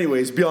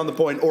 Anyways, beyond the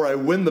point, or I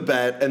win the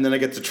bet and then I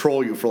get to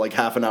troll you for like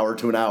half an hour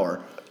to an hour.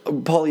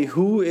 Paulie,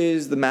 who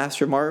is the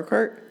master of Mario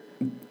Kart?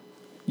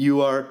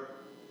 You are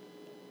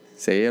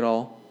Say it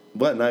all.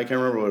 what? No, I can't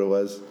remember what it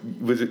was.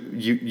 Was it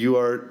you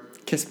are?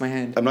 Kiss my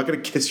hand. I'm not going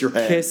to kiss your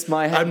hand. Kiss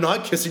my hand. I'm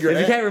not kissing your If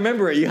you hand. can't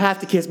remember it, you have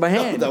to kiss my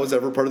No, hand. that was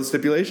ever part of the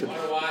stipulation.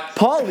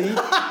 Paulie,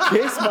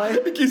 kiss my.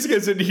 In case you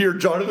guys didn't hear,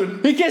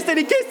 Jonathan. He kissed it.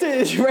 He kissed it.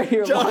 It's right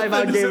here live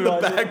on Jonathan is Game in the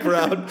Watch.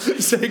 background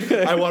saying,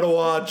 "I want to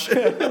watch."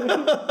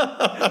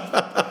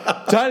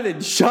 Jonathan,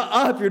 shut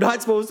up. You're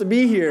not supposed to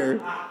be here.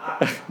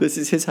 This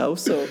is his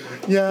house, so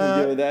Yeah.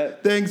 we'll give it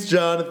that. Thanks,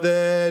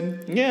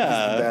 Jonathan.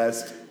 Yeah.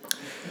 Best.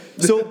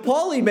 So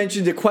Paulie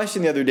mentioned a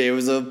question the other day. It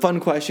was a fun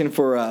question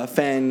for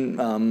fan,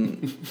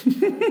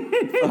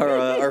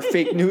 our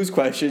fake news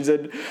questions,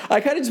 and I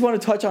kind of just want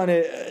to touch on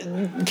it.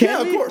 Can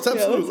Yeah, of we? course,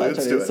 absolutely. touch Let's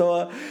on do it. it.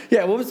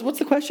 So, what's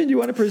the question you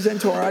want to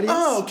present to our audience?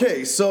 Oh,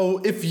 okay. So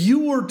if you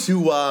were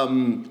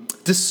to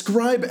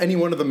describe any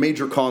one of the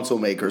major console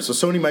makers, so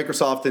Sony,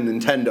 Microsoft, and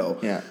Nintendo,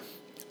 Yeah.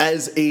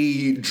 as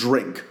a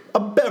drink, a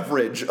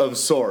beverage of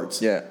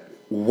sorts, Yeah.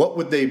 what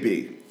would they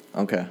be?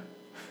 Okay.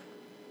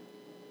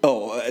 Do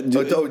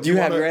you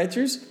have wanna- your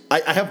answers? I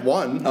have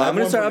one. I have I'm gonna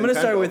one start. for I'm gonna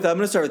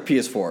start Nintendo. with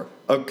PS4.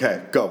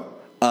 Okay, go.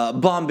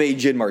 Bombay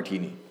Gin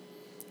Martini.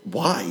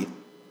 Why?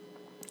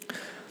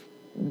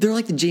 They're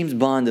like the James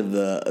Bond of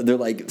the. They're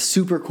like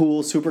super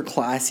cool, super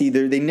classy.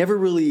 They're never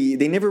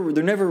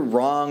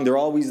wrong. They're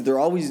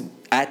always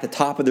at the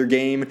top of their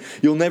game.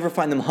 You'll never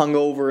find them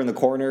hungover in the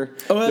corner.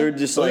 Okay. They're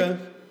just Okay. like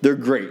they're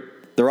great.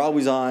 They're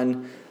always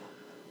on.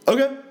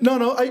 Okay,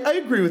 no, I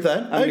agree with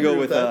that. I'm gonna go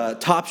with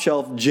top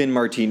shelf gin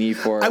martini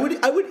for. I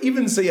would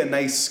even say a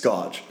nice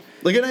scotch.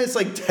 Like a nice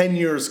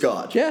 10-year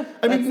scotch. Yeah,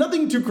 I mean,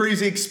 nothing too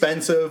crazy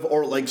expensive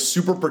or like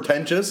super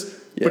pretentious,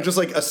 Yeah. but just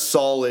like a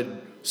solid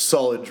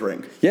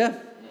drink. Yeah,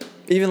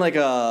 even like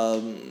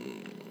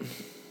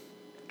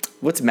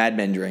what's Mad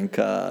Men drink?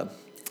 I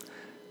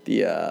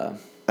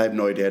have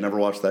no idea. I never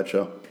watched that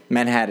show.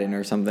 Manhattan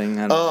or something.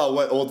 I don't know. Oh,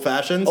 what, old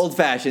fashions? Old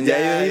fashions.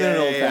 Yeah, even an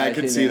old I fashion.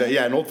 can see that.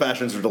 Yeah, and old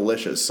fashions are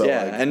delicious. So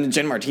Yeah, like, and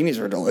gin martinis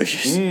are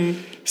delicious. Mm.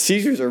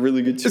 Caesars are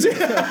really good too.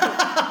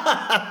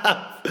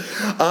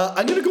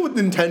 I'm gonna go with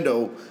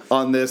Nintendo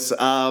on this.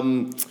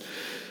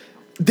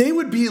 They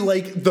would be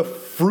like the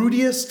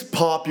fruitiest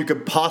pop you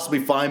could possibly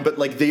find, but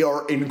like they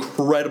are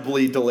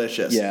incredibly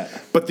delicious. Yeah.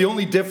 But the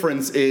only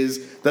difference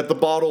is that the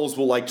bottles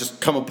will like just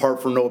come apart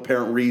for no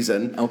apparent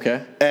reason.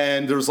 Okay.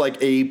 And there's like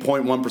a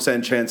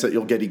 0.1% chance that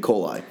you'll get E.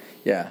 coli.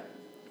 Yeah,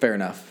 fair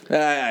enough.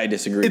 I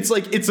disagree.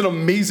 It's an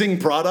amazing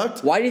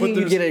product. Why do you but think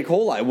you get E.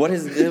 coli?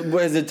 Has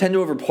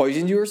Nintendo ever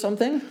poisoned you or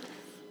something?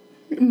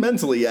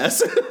 mentally,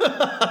 yes.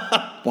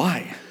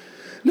 Why?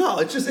 No,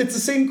 it's the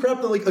same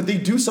crap that like they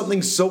do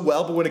something so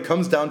well, but when it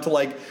comes down to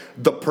like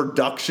the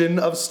production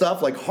of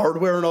stuff, like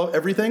hardware and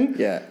everything,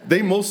 Yeah.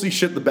 they mostly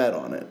shit the bed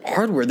on it.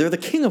 Hardware. They're the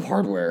king of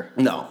hardware.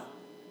 No,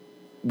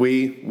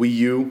 Wii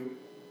U.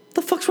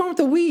 The fuck's wrong with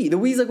the Wii? The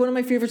Wii's like one of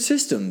my favorite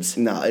systems.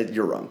 No,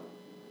 you're wrong.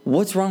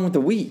 What's wrong with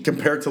the Wii?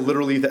 compared to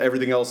literally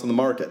everything else in the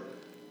market.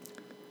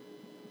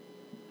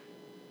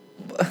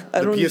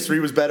 The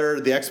PS3 was better.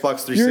 The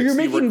Xbox 360 You're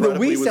making the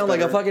regrettably Wii was sound like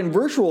a better. fucking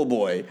Virtual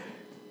Boy.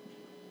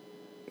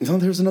 No,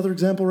 there's another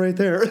example right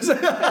there.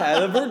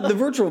 Yeah, the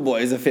Virtual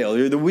Boy is a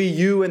failure. The Wii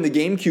U and the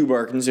GameCube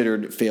are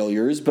considered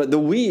failures, but the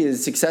Wii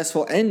is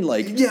successful and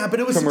Yeah, but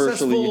it was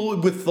commercially successful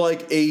with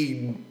like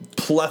a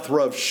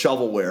plethora of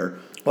shovelware.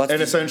 Well,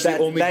 And essentially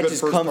only good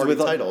first-party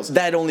titles.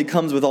 That only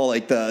comes with all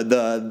like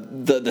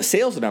the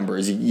sales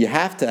numbers. You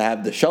have to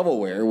have the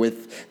shovelware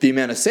with the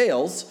amount of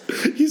sales.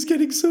 He's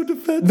getting so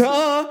defensive.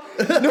 No,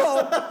 you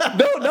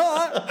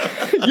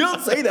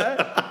don't say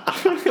that.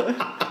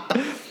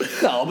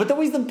 No, but the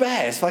Wii's the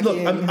best.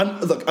 Fucking.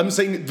 Look, I'm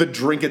saying the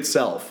drink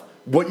itself.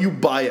 What you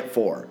buy it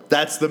for.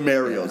 That's the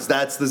Marios.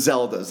 That's the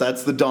Zeldas.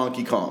 That's the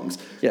Donkey Kongs.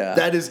 Yeah.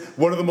 That is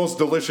one of the most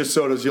delicious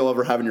sodas you'll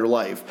ever have in your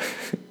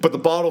life. But the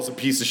bottle's a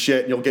piece of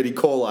shit and you'll get E.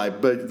 coli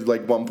but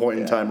like one point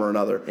in time or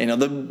another. You know,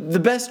 the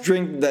best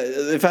drink, that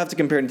if I have to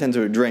compare Nintendo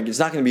to a drink, it's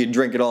not going to be a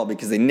drink at all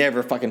because they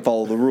never fucking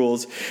follow the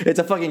rules. It's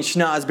a fucking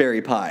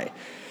schnozberry pie.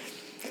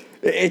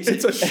 It's a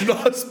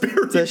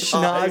schnozberry It's a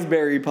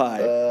schnozberry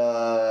pie.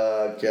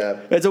 Okay.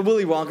 It's a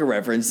Willy Wonka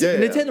reference. Yeah.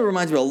 Nintendo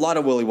reminds me a lot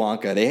of Willy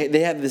Wonka. They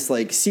have this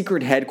like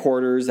secret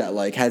headquarters that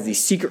like has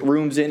these secret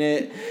rooms in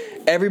it.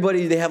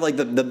 Everybody, they have like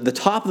the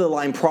top of the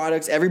line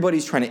products.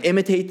 Everybody's trying to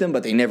imitate them,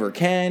 but they never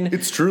can.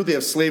 It's true. They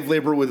have slave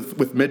labor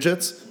with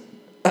midgets.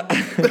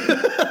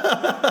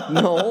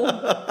 No,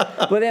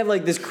 but they have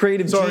like this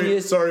creative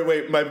genius. Sorry,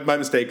 wait, my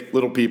mistake.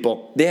 Little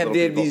people. They have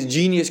Little people. these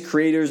genius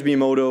creators.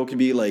 Miyamoto could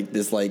be like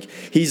this, like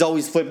he's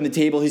always flipping the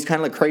table. He's kind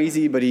of like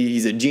crazy, but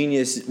he's a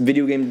genius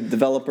video game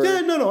developer.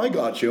 Yeah, no, I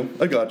got you.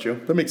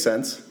 That makes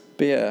sense.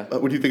 But yeah,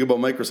 What do you think about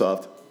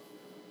Microsoft?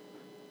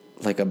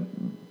 like a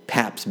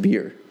Pabst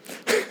beer.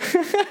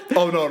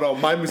 Oh no,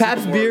 mine was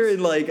Pabst even beer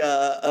worse.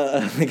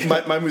 and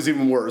like Mine was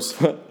even worse.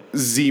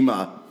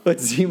 Zima.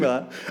 what's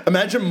Zima?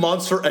 Imagine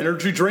Monster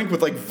Energy drink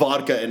with like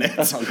vodka in it.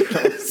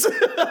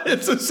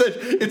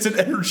 It's an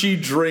energy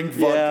drink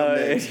vodka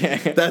mix.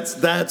 Yeah.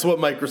 That's what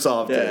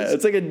Microsoft Yeah, is.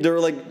 it's like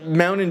like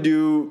Mountain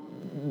Dew,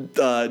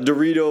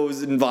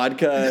 Doritos and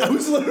vodka. I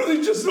was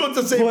literally just about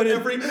to say, What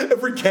but if-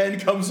 every can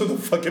comes with a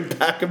fucking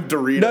pack of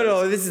Doritos.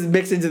 No, this is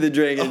mixed into the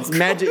drink. It's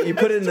magic. You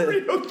put it in the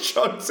Dorito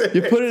chunks in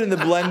you it. put it in the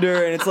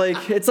blender, and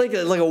it's like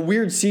a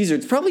weird Caesar.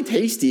 It's probably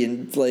tasty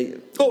and it's like.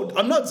 Oh,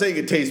 I'm not saying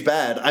it tastes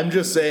bad. I'm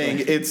just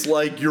saying it's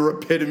like your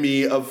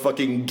epitome of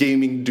fucking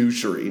gaming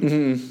douchery.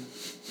 Mm-hmm.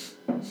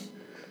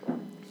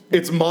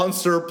 It's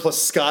Monster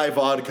plus Sky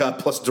vodka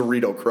plus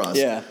Dorito crust.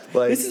 Yeah,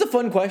 like, this is a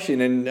fun question,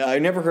 and I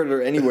never heard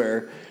it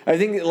anywhere. I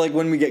think like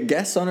when we get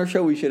guests on our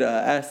show, we should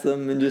ask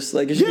them and just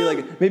like it should be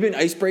like maybe an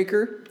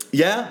icebreaker,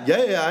 yeah.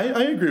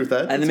 I agree with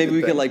that. and That's then a maybe good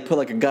we could thing. like put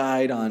like a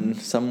guide on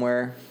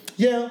somewhere.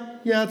 Yeah,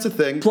 it's a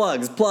thing.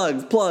 Plugs.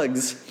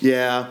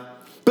 Yeah,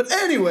 but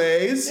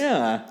anyways,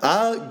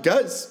 Yeah.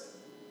 guys,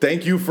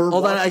 thank you for.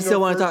 Hold on, I watching still our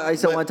want to first- talk. I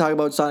still want to talk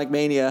about Sonic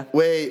Mania.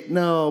 Wait,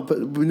 no, but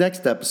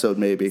next episode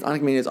maybe.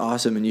 Sonic Mania is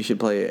awesome, and you should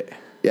play it.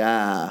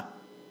 Yeah.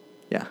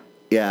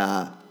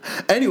 Yeah.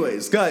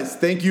 Anyways, guys,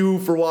 thank you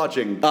for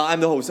watching. I'm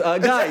the host.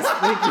 Guys,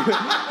 thank you.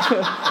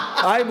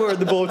 I'm wearing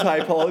the bow tie,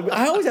 Paul.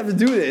 I always have to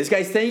do this.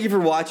 Guys, thank you for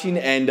watching.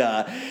 And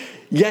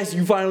yes,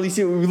 you finally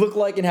see what we look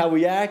like and how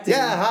we act. And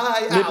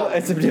Ow.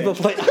 and some nipple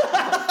play.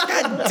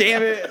 God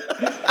damn it.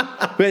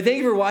 But thank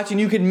you for watching.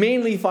 You can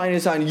mainly find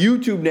us on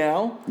YouTube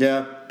now.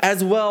 Yeah.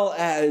 As well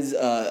as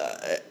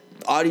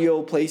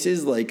audio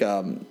places like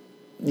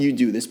you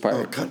do this part.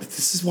 Oh, God,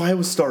 this is why I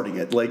was starting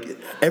it. Like,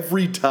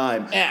 every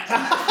time.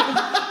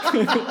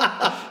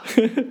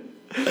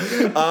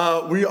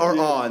 We are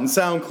on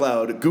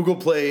SoundCloud, Google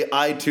Play,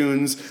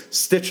 iTunes,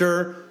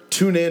 Stitcher,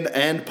 TuneIn,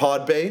 and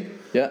Podbay.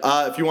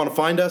 Yeah. If you want to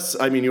find us,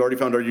 I mean, you already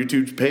found our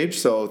YouTube page,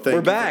 so thank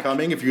you back. for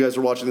coming. If you guys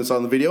are watching this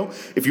on the video,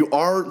 if you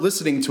are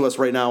listening to us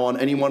right now on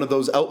any one of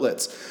those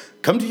outlets,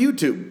 come to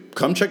YouTube.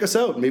 Come check us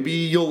out. Maybe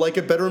you'll like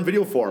it better in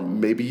video form.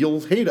 Maybe you'll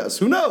hate us.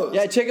 Who knows?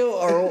 Yeah, check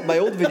out my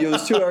old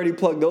videos too. I already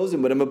plugged those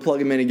in, but I'm gonna plug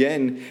them in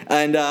again.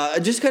 And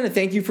just kind of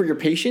thank you for your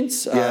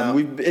patience. Yeah.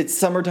 It's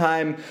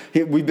summertime.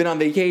 We've been on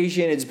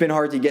vacation. It's been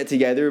hard to get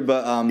together,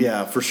 but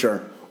Yeah, for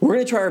sure. we're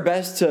gonna try our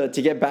best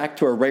to get back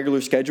to our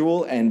regular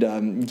schedule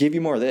and give you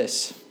more of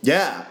this.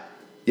 Yeah.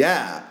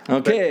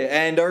 Okay,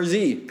 and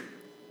RZ.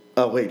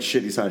 Oh, wait,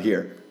 shit, he's not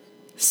here.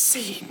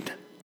 Scene.